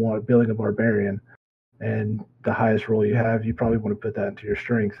 if you want building a barbarian and the highest roll you have, you probably want to put that into your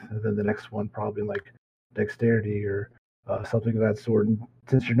strength, and then the next one probably like dexterity or something of that sort. And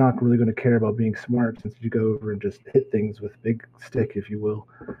since you're not really going to care about being smart, since you go over and just hit things with a big stick, if you will,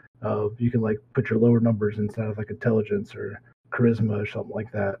 you can like put your lower numbers inside of like intelligence or charisma or something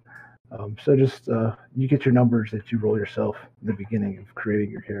like that. So just you get your numbers that you roll yourself in the beginning of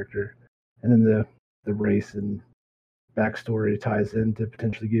creating your character, and then the race and backstory ties into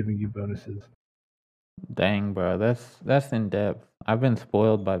potentially giving you bonuses. Dang, bro, that's in depth. I've been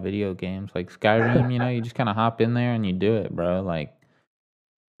spoiled by video games like Skyrim. You just kind of hop in there and you do it, bro. Like,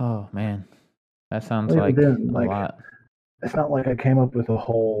 oh man, that sounds Well, like then, a like, lot. it's not like I came up with a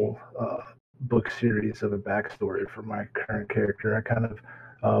whole book series of a backstory for my current character. I kind of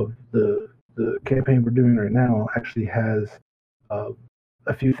the campaign we're doing right now actually has uh,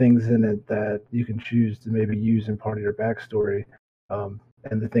 a few things in it that you can choose to maybe use in part of your backstory,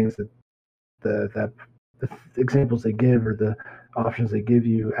 and the things that the examples they give or the options they give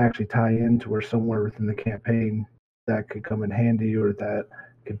you actually tie into where somewhere within the campaign that could come in handy, or that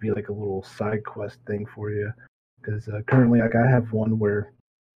could be like a little side quest thing for you. Because currently, like, I have one where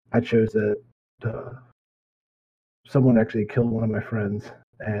I chose that someone actually killed one of my friends,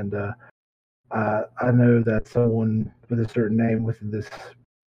 and I know that someone with a certain name within this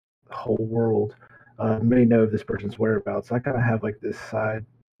whole world may know of this person's whereabouts. So I kind of have like this side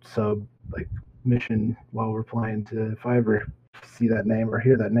sub like mission while we're playing to, if I ever see that name or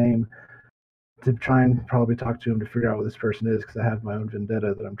hear that name, to try and probably talk to him to figure out what this person is, because I have my own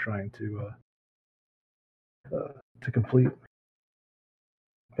vendetta that I'm trying to complete.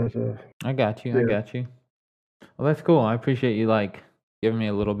 But I got you. I yeah. got you. Well, that's cool. I appreciate you like giving me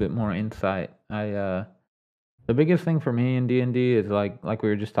a little bit more insight. The biggest thing for me in D&D is like we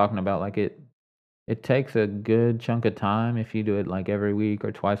were just talking about, like it takes a good chunk of time if you do it like every week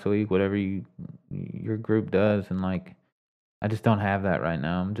or twice a week, whatever your group does, and like I just don't have that right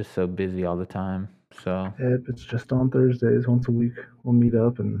now. I'm just so busy all the time. So If it's just on Thursdays, once a week, we'll meet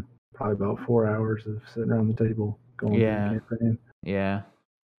up and probably about 4 hours of sitting around the table going through yeah, the campaign. yeah.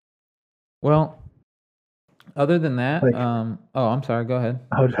 Well, other than that, Like, oh, I'm sorry. Go ahead.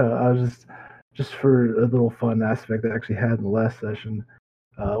 I was just for a little fun aspect that I actually had in the last session.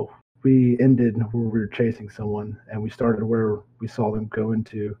 We ended where we were chasing someone, and we started where we saw them go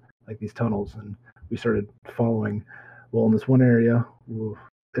into like these tunnels, and we started following. Well, in this one area, it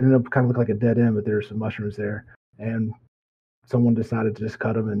ended up kind of look like a dead end, but there were some mushrooms there, and someone decided to just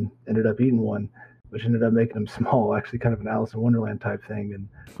cut them and ended up eating one, which ended up making them small, actually kind of an Alice in Wonderland type thing, and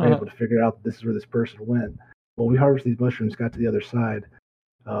we were able to figure out that this is where this person went. Well, we harvested these mushrooms, got to the other side.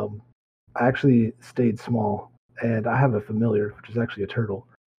 I actually stayed small, and I have a familiar, which is actually a turtle.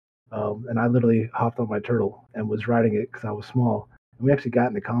 And I literally hopped on my turtle and was riding it because I was small. And we actually got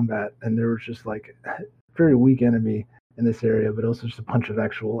into combat, and there was just like a very weak enemy in this area, but also just a bunch of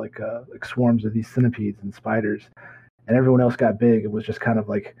actual like swarms of these centipedes and spiders. And everyone else got big and was just kind of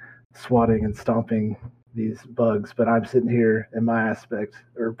like swatting and stomping these bugs. But I'm sitting here in my aspect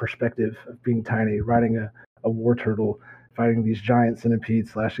or perspective of being tiny, riding a war turtle, fighting these giant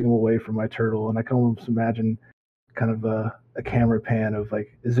centipedes, slashing them away from my turtle. And I can almost imagine kind of a camera pan of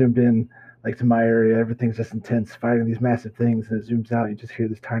like zoomed in like to my area. Everything's just intense, fighting these massive things, and it zooms out. You just hear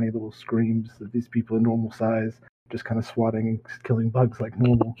this tiny little screams of these people in normal size, just kind of swatting and killing bugs like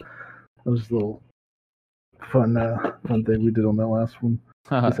normal. It was a little fun thing we did on that last one.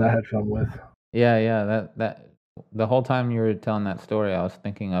 At least I had fun with. Yeah. That the whole time you were telling that story, I was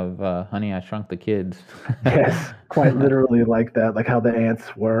thinking of Honey, I Shrunk the Kids. Yes, quite literally like that. Like how the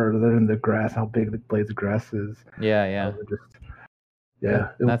ants were, they're in the grass, how big the blades of grass is. Yeah.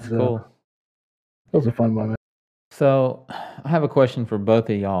 That's cool. It was a fun moment. So I have a question for both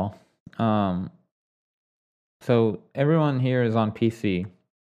of y'all. So everyone here is on PC.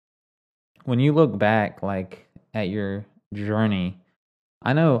 When you look back, like at your journey,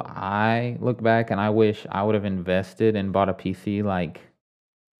 I know I look back and I wish I would have invested and bought a PC like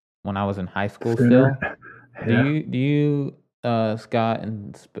when I was in high school still. Yeah. Do you Scott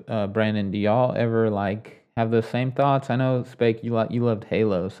and Brandon, do y'all ever like have those same thoughts? I know Spake, you loved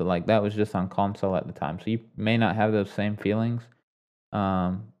Halo, so like that was just on console at the time, so you may not have those same feelings.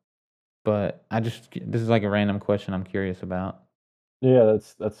 But this is like a random question I'm curious about. Yeah,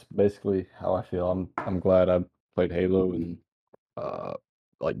 that's basically how I feel. I'm glad I played Halo, and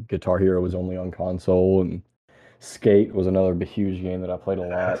like Guitar Hero was only on console, and Skate was another huge game that I played a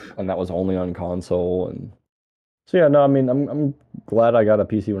lot, and that was only on console. And so yeah, no, I mean I'm glad I got a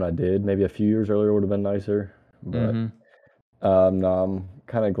PC when I did. Maybe a few years earlier would have been nicer, but no, I'm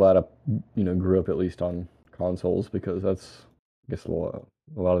kind of glad I grew up at least on consoles, because that's, I guess, a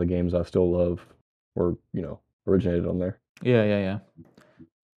lot of the games I still love were originated on there. Yeah.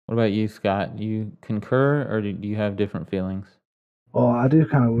 What about you, Scott? Do you concur, or do you have different feelings? Well, I do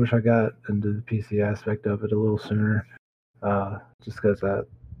kind of wish I got into the PC aspect of it a little sooner, just because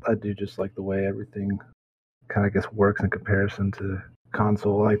I do just like the way everything kind of, I guess, works in comparison to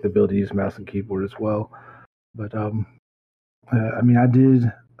console. I like the ability to use mouse and keyboard as well. But I mean, I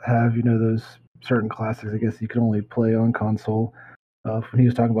did have those certain classics, I guess, you could only play on console. When he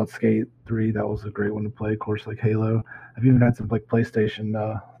was talking about Skate 3, that was a great one to play. Of course, like Halo. I've even had some like PlayStation.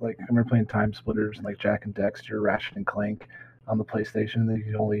 Like I remember playing Time Splitters and like Jack and Dexter, Ratchet and Clank on the PlayStation that you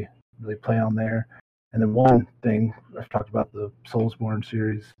could only really play on there. And then one thing, I've talked about the Soulsborne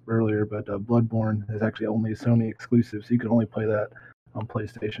series earlier, but Bloodborne is actually only a Sony exclusive, so you can only play that on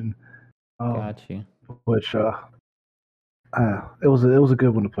PlayStation. Got you. Which it was a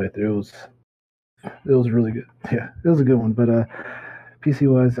good one to play through. It was really good. Yeah, it was a good one. But PC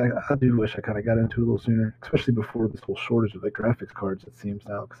wise, I do wish I kind of got into it a little sooner, especially before this whole shortage of like graphics cards, it seems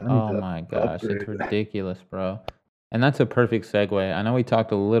now. Cause I need Oh to my gosh, it's upgrade. ridiculous, bro. And that's a perfect segue. I know we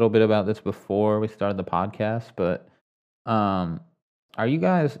talked a little bit about this before we started the podcast, but are you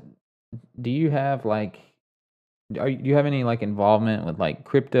guys, do you have like, do you have any like involvement with like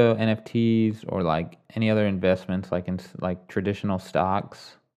crypto, NFTs, or like any other investments like in like traditional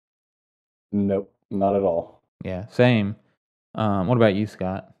stocks? Nope, not at all. Yeah, same. What about you,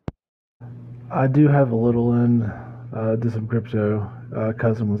 Scott? I do have a little in did some crypto.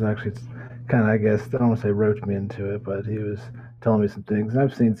 Cousin was actually kind of, I guess, I don't want to say roped me into it, but he was telling me some things, and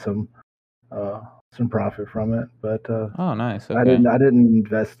I've seen some profit from it. But Oh, nice. I Okay. didn't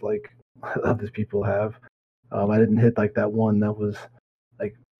invest like others people have. I didn't hit like that one that was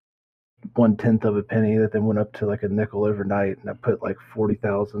like 1/10 of a penny that then went up to like a nickel overnight, and I put like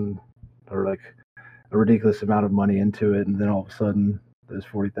 40,000 or like a ridiculous amount of money into it, and then all of a sudden those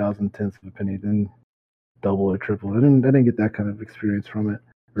 40,000 tenths of a penny then double or triple. I didn't get that kind of experience from it.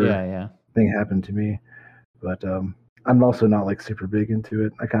 Or Yeah. thing happened to me, but I'm also not like super big into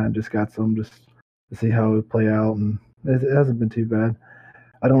it. I kind of just got some just to see how it would play out, and it hasn't been too bad.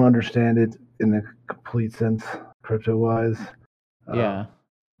 I don't understand it in a complete sense, crypto wise. Yeah.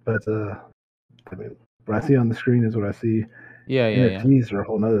 But I mean, what I see on the screen is what I see. Yeah. NFTs are a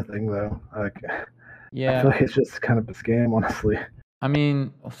whole nother thing, though. Like, I Yeah. feel like it's just kind of a scam, honestly. I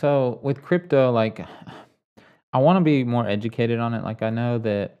mean, so with crypto, like, I want to be more educated on it. Like, I know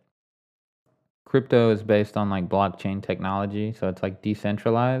that crypto is based on like blockchain technology, so it's like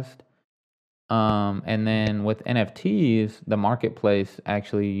decentralized. And then with NFTs, the marketplace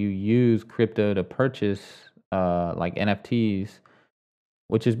actually you use crypto to purchase like NFTs,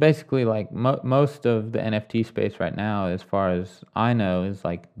 which is basically like most of the NFT space right now, as far as I know, is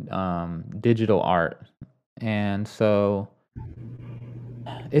like digital art. And so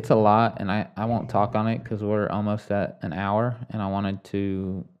it's a lot, and I won't talk on it because we're almost at an hour, and I wanted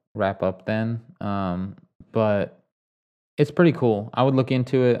to wrap up then. But it's pretty cool. I would look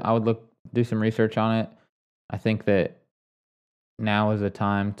into it. I would do some research on it. I think that now is the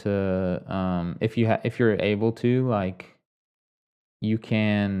time to, if you're able to, like, you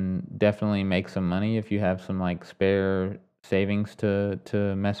can definitely make some money if you have some like spare savings to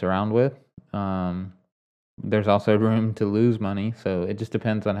mess around with. There's also room to lose money, so it just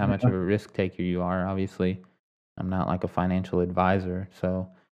depends on how much of a risk taker you are. Obviously, I'm not like a financial advisor, so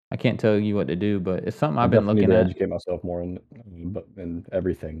I can't tell you what to do, but it's something I I've been definitely need looking to at. educate myself more in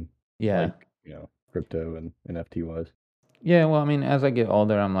everything, Yeah. like, crypto and NFT wise. Yeah, well, I mean, as I get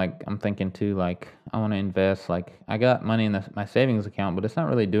older, I'm thinking too, like, I want to invest. Like, I got money in my savings account, but it's not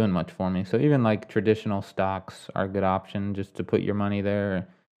really doing much for me. So even like traditional stocks are a good option just to put your money there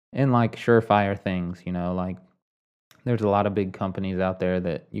in like surefire things, like there's a lot of big companies out there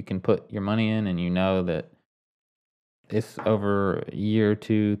that you can put your money in and that it's over a year,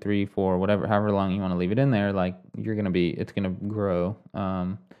 2, 3, 4, whatever, however long you want to leave it in there, like it's going to grow.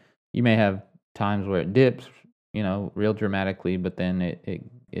 You may have times where it dips, real dramatically, but then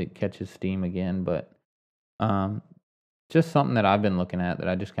it catches steam again. But just something that I've been looking at that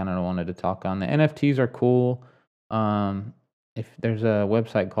I just kind of wanted to talk on. The NFTs are cool. If there's a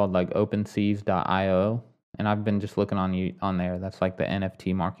website called like OpenSeas.io, and I've been just looking on there. That's like the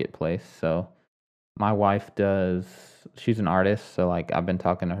NFT marketplace. So my wife she's an artist, so like I've been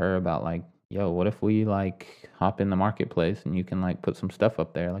talking to her about like, yo, what if we like hop in the marketplace and you can like put some stuff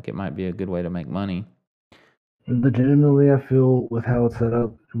up there? Like it might be a good way to make money. Legitimately, I feel with how it's set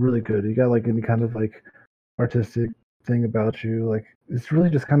up, really good. You got like any kind of like artistic thing about you. Like it's really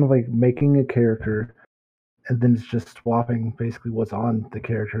just kind of like making a character and then it's just swapping basically what's on the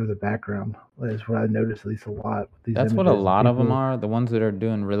character, the background. Is what I noticed at least a lot with these That's images. what a lot of them are. The ones that are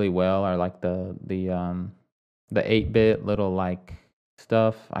doing really well are like the 8-bit little like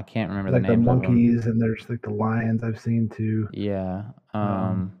stuff. I can't remember like the names the of them. monkeys, and there's like the lions I've seen too. Yeah.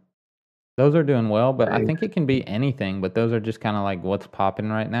 Those are doing well, but I think it can be anything, but those are just kind of like what's popping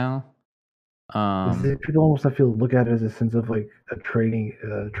right now. People almost, I feel, look at it as a sense of like a trading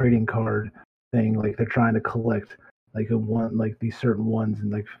card thing. Like they're trying to collect like like these certain ones,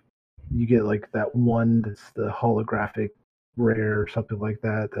 and like you get like that one that's the holographic rare or something like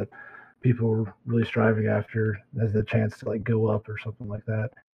that people are really striving after as a chance to like go up or something like that.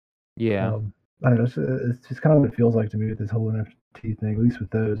 Yeah. I don't know. It's just kind of what it feels like to me with this whole NFT thing. At least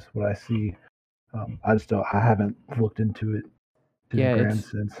with those, what I see, I haven't looked into it to the grand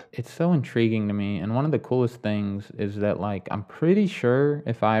sense. It's so intriguing to me, and one of the coolest things is that like I'm pretty sure,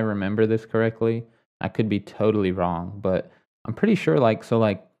 if I remember this correctly, I could be totally wrong, but I'm pretty sure like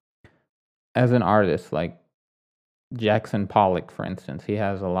as an artist, like Jackson Pollock, for instance, he's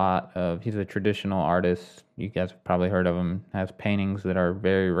a traditional artist. You guys have probably heard of him. Has paintings that are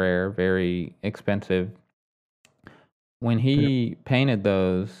very rare, very expensive. When he painted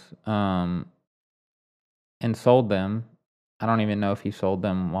those and sold them, I don't even know if he sold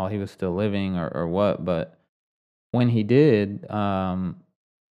them while he was still living or what, but when he did,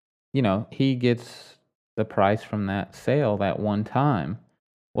 he gets the price from that sale that one time.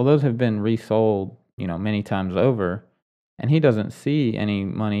 Well, those have been resold, many times over, and he doesn't see any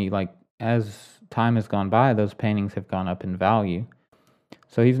money. Like as time has gone by, those paintings have gone up in value.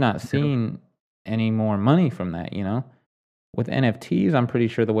 So he's not seeing any more money from that, With NFTs, I'm pretty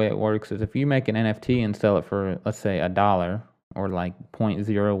sure the way it works is if you make an NFT and sell it for, let's say, $1 or like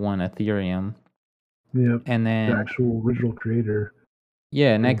 0.01 Ethereum. Yep. And then the actual original creator.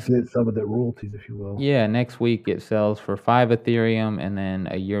 Yeah, get some of the royalties, if you will. Yeah, next week it sells for 5 Ethereum, and then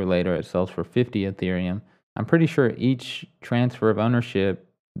a year later it sells for 50 Ethereum. I'm pretty sure each transfer of ownership,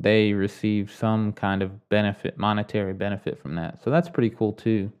 they receive some kind of monetary benefit from that. So that's pretty cool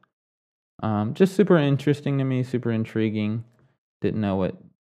too. Just super interesting to me, super intriguing. Didn't know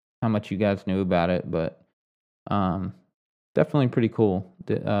how much you guys knew about it, but definitely pretty cool.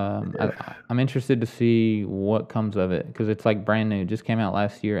 I'm interested to see what comes of it because it's like brand new. Just came out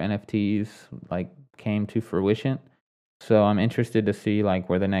last year. NFTs like came to fruition, so I'm interested to see like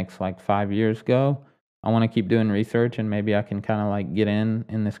where the next like 5 years go. I want to keep doing research and maybe I can kind of like get in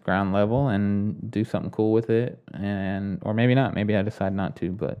this ground level and do something cool with it, or maybe not. Maybe I decide not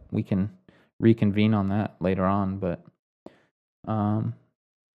to, but we can reconvene on that later on. But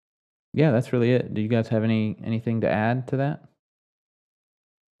yeah, that's really it. Do you guys have anything to add to that?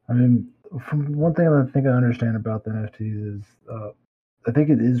 I mean, from one thing I think I understand about the NFTs is I think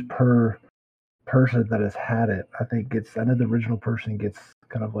it is per person that has had it. I know the original person gets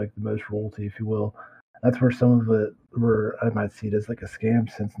kind of like the most royalty, if you will. That's where some of it, where I might see it as like a scam,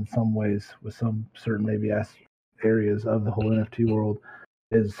 since in some ways, with some certain maybe areas of the whole NFT world,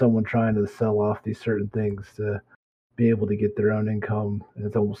 is someone trying to sell off these certain things to be able to get their own income, and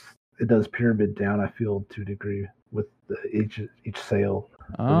it does pyramid down. I feel to a degree with each sale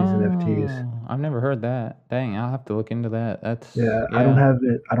of these NFTs. Oh, I've never heard that. Dang, I'll have to look into that. That's Yeah, yeah.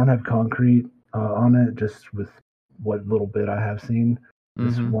 I don't have concrete on it, just with what little bit I have seen.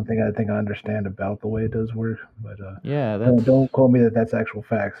 This is Mm-hmm. one thing I think I understand about the way it does work, but Yeah, that's don't quote me that that's actual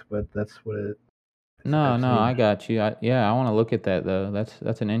facts, but that's what no, I've no, seen. I got you. Yeah, I want to look at that though.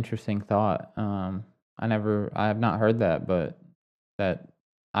 That's an interesting thought. I have not heard that, but that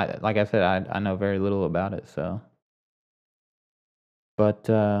like I said, I know very little about it. So, but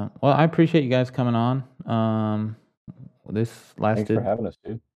well, I appreciate you guys coming on. This Thanks for lasted. having us,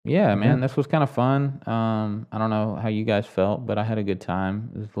 dude. Yeah, man, Yeah, this was kind of fun. I don't know how you guys felt, but I had a good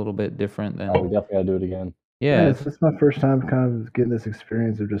time. It was a little bit different We than definitely gotta do it again. yeah, it's my first time kind of getting this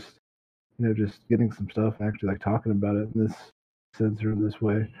experience of just just getting some stuff and actually like talking about it in this sense or in this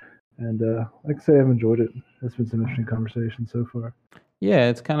way. And like I say, I've enjoyed it. It's been some interesting conversation so far. yeah,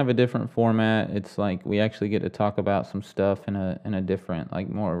 it's kind of a different format. It's like we actually get to talk about some stuff in a different, like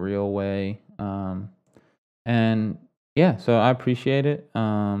more real way. And yeah, so I appreciate it.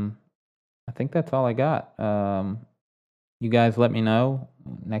 I think that's all I got. You guys let me know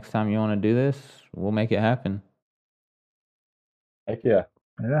next time you want to do this. We'll make it happen. Heck yeah.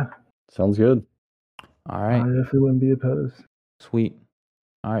 Yeah, Sounds good. All I right. definitely wouldn't be opposed. Sweet.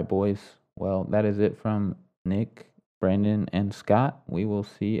 All right, boys. Well, that is it from Nick, Brandon, and Scott. We will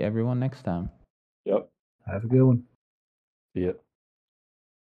see everyone next time. Yep. Have a good one. See ya.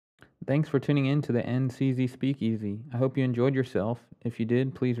 Thanks for tuning in to the NCZ Speakeasy. I hope you enjoyed yourself. If you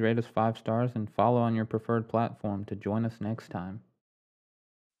did, please rate us 5 stars and follow on your preferred platform to join us next time.